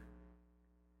written,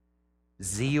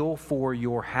 "Zeal for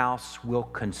your house will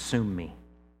consume me."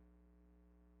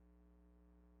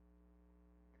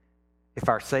 If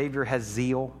our Savior has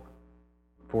zeal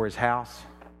for his house,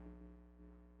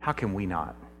 how can we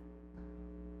not?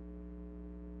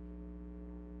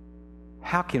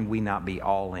 How can we not be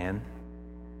all in?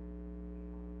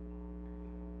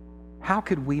 How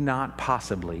could we not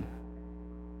possibly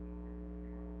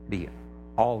be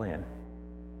all in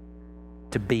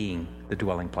to being the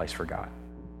dwelling place for God?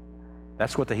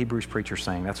 That's what the Hebrews preacher is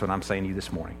saying. That's what I'm saying to you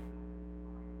this morning.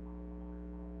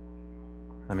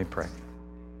 Let me pray.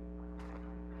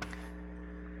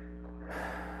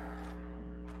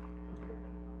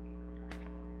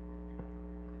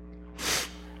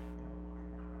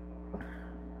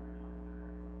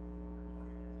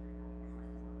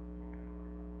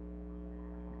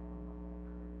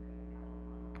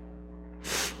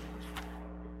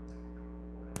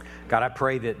 God, I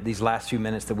pray that these last few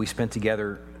minutes that we spent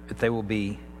together, that they will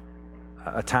be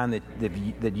a time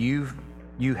that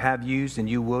you have used and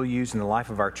you will use in the life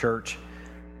of our church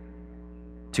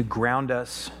to ground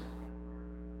us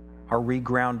or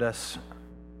reground us,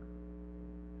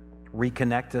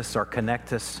 reconnect us or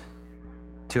connect us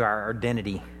to our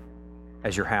identity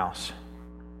as your house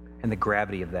and the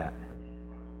gravity of that.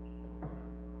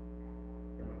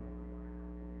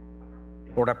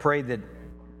 Lord, I pray that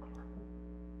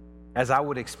as I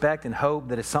would expect and hope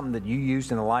that it's something that you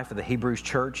used in the life of the Hebrews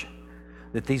church,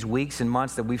 that these weeks and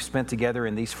months that we've spent together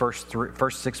in these first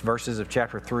 6 verses of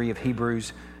chapter 3 of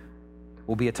Hebrews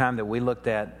will be a time that we looked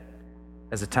at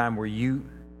as a time where you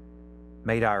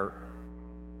made our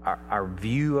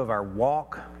view of our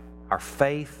walk, our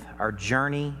faith, our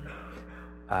journey,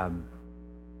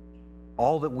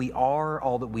 all that we are,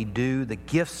 all that we do, the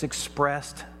gifts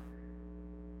expressed,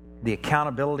 the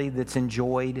accountability that's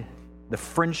enjoyed, the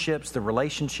friendships, the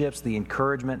relationships, the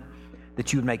encouragement,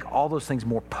 that you would make all those things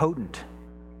more potent.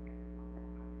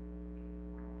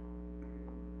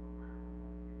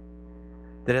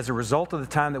 That as a result of the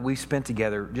time that we spent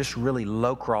together, just really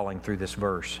low crawling through this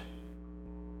verse,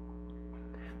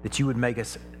 that you would make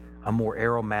us a more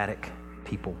aromatic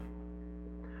people,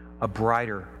 a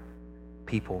brighter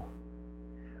people,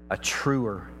 a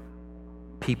truer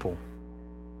people,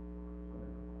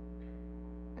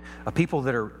 a people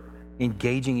that are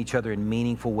engaging each other in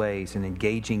meaningful ways and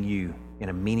engaging you in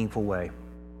a meaningful way.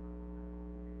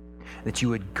 That you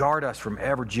would guard us from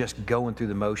ever just going through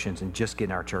the motions and just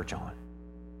getting our church on.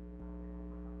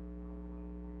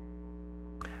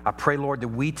 I pray, Lord, that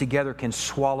we together can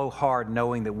swallow hard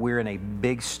knowing that we're in a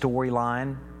big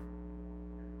storyline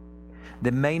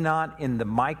that may not in the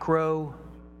micro,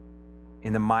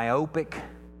 in the myopic,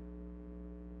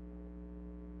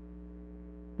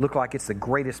 look like it's the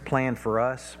greatest plan for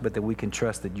us, but that we can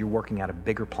trust that you're working out a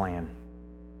bigger plan.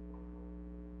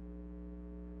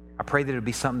 I pray that it would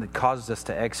be something that causes us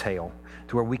to exhale,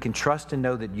 to where we can trust and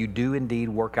know that you do indeed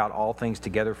work out all things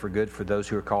together for good for those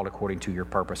who are called according to your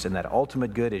purpose, and that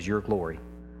ultimate good is your glory.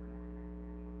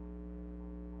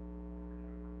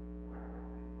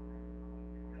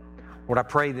 Lord, I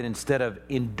pray that instead of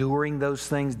enduring those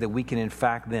things, that we can in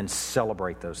fact then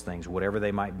celebrate those things, whatever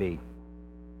they might be.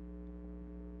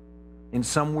 In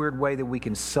some weird way that we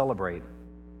can celebrate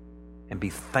and be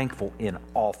thankful in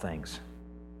all things.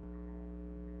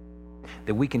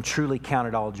 That we can truly count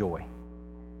it all joy.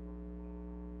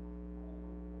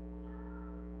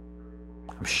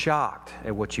 I'm shocked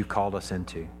at what you've called us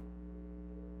into.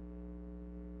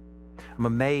 I'm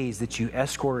amazed that you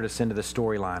escorted us into the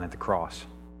storyline at the cross.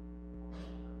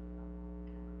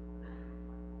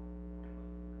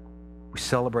 We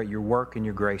celebrate your work and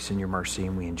your grace and your mercy,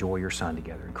 and we enjoy your Son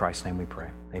together. In Christ's name we pray.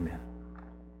 Amen.